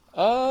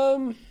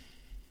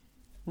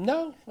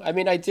 No, I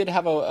mean I did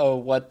have a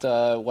what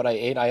I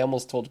ate. I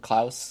almost told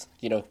Klaus,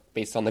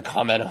 based on the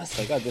comment. I was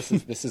like, oh, this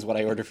is what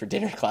I ordered for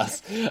dinner,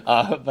 Klaus.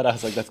 But I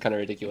was like, that's kind of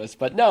ridiculous.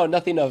 But no,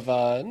 nothing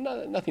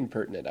nothing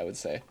pertinent, I would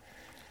say.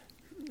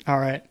 All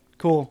right,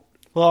 cool.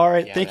 Well, all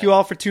right. Yeah, Thank you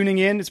all for tuning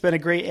in. It's been a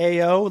great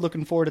AO.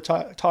 Looking forward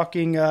to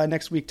talking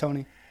next week,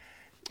 Tony.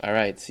 All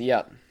right. See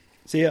ya.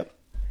 See ya.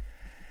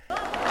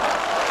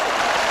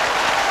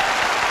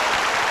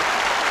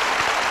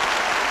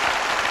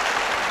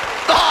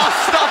 Oh,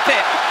 stop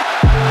it!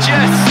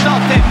 Just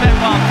stop it,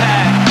 Benoit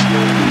Paire.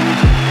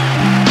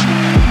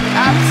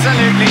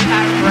 Absolutely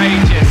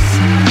outrageous.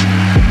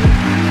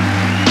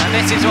 And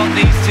this is what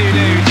these two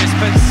do, just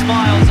put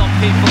smiles on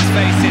people's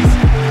faces.